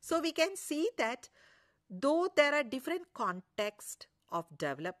 So we can see that though there are different contexts of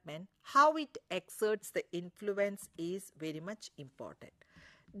development, how it exerts the influence is very much important.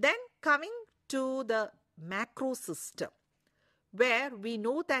 Then coming to the macro system, where we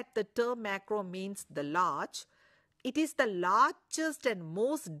know that the term macro means the large. It is the largest and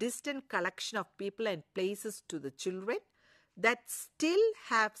most distant collection of people and places to the children that still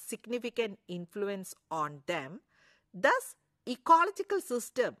have significant influence on them. Thus, ecological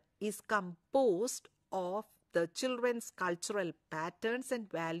system is composed of the children's cultural patterns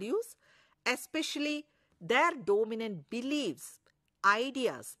and values, especially their dominant beliefs,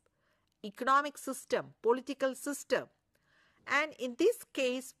 ideas, economic system, political system. And in this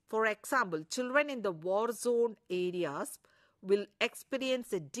case, for example, children in the war zone areas will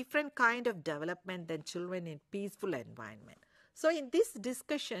experience a different kind of development than children in peaceful environment. So in this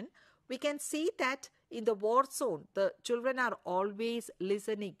discussion, we can see that in the war zone, the children are always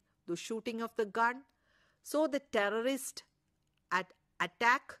listening to shooting of the gun. So the terrorist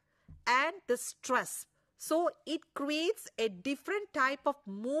attack and the stress. So it creates a different type of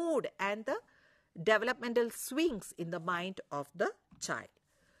mood and the developmental swings in the mind of the child.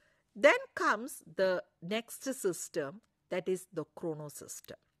 Then comes the next system, that is the chrono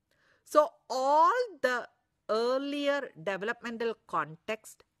system. So all the earlier developmental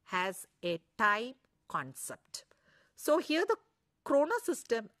context has a time concept. So here the chrono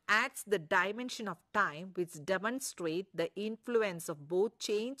system adds the dimension of time, which demonstrates the influence of both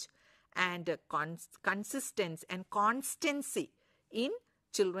change and consistency and constancy in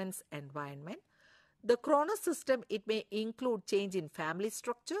children's environment. The chrono system, it may include change in family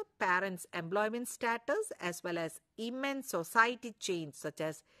structure, parents' employment status, as well as immense society change such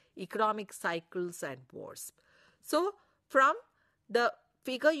as economic cycles and wars. So from the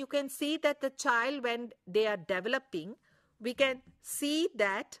figure, you can see that the child, when they are developing, we can see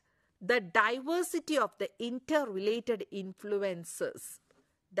that the diversity of the interrelated influences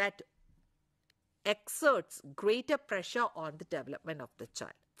that exerts greater pressure on the development of the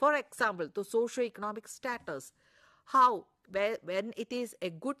child. For example, the socio-economic status, when it is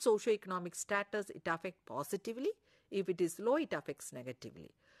a good socio-economic status, it affects positively. If it is low, it affects negatively.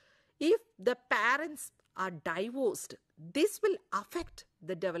 If the parents are divorced, this will affect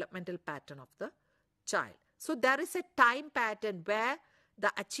the developmental pattern of the child. So there is a time pattern where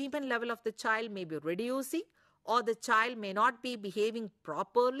the achievement level of the child may be reducing, or the child may not be behaving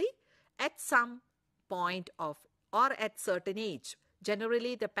properly at some point of or at certain age.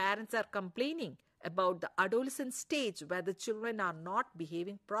 Generally, the parents are complaining about the adolescent stage where the children are not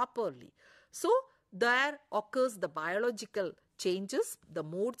behaving properly. So there occurs the biological changes, the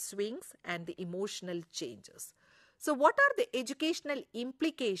mood swings, and the emotional changes. So what are the educational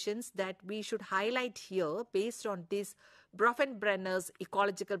implications that we should highlight here based on this Bronfenbrenner's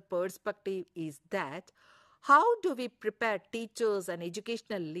ecological perspective is that how do we prepare teachers and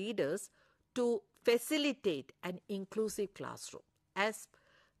educational leaders to facilitate an inclusive classroom? As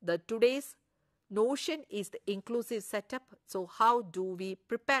the today's notion is the inclusive setup, so how do we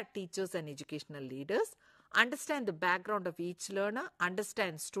prepare teachers and educational leaders? understand the background of each learner,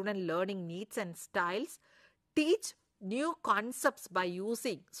 understand student learning needs and styles, teach new concepts by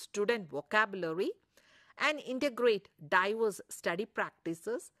using student vocabulary, and integrate diverse study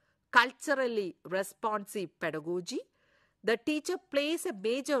practices, culturally responsive pedagogy. The teacher plays a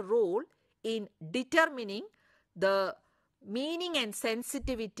major role in determining the meaning and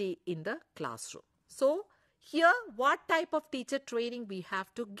sensitivity in the classroom. So, here what type of teacher training we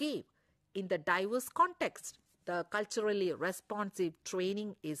have to give in the diverse context? The culturally responsive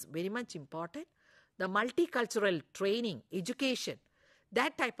training is very much important. The multicultural training, education,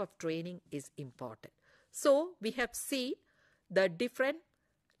 that type of training is important. So, we have seen the different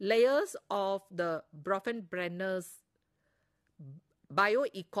layers of the Bronfenbrenner's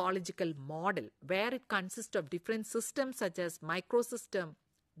bioecological model, where it consists of different systems such as microsystem,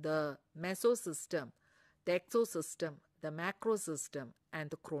 the mesosystem, the exosystem, the macrosystem, and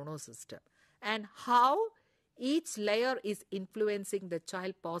the chronosystem, and how each layer is influencing the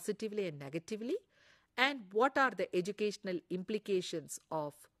child positively and negatively, and what are the educational implications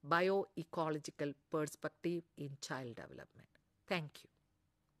of bioecological perspective in child development. Thank you.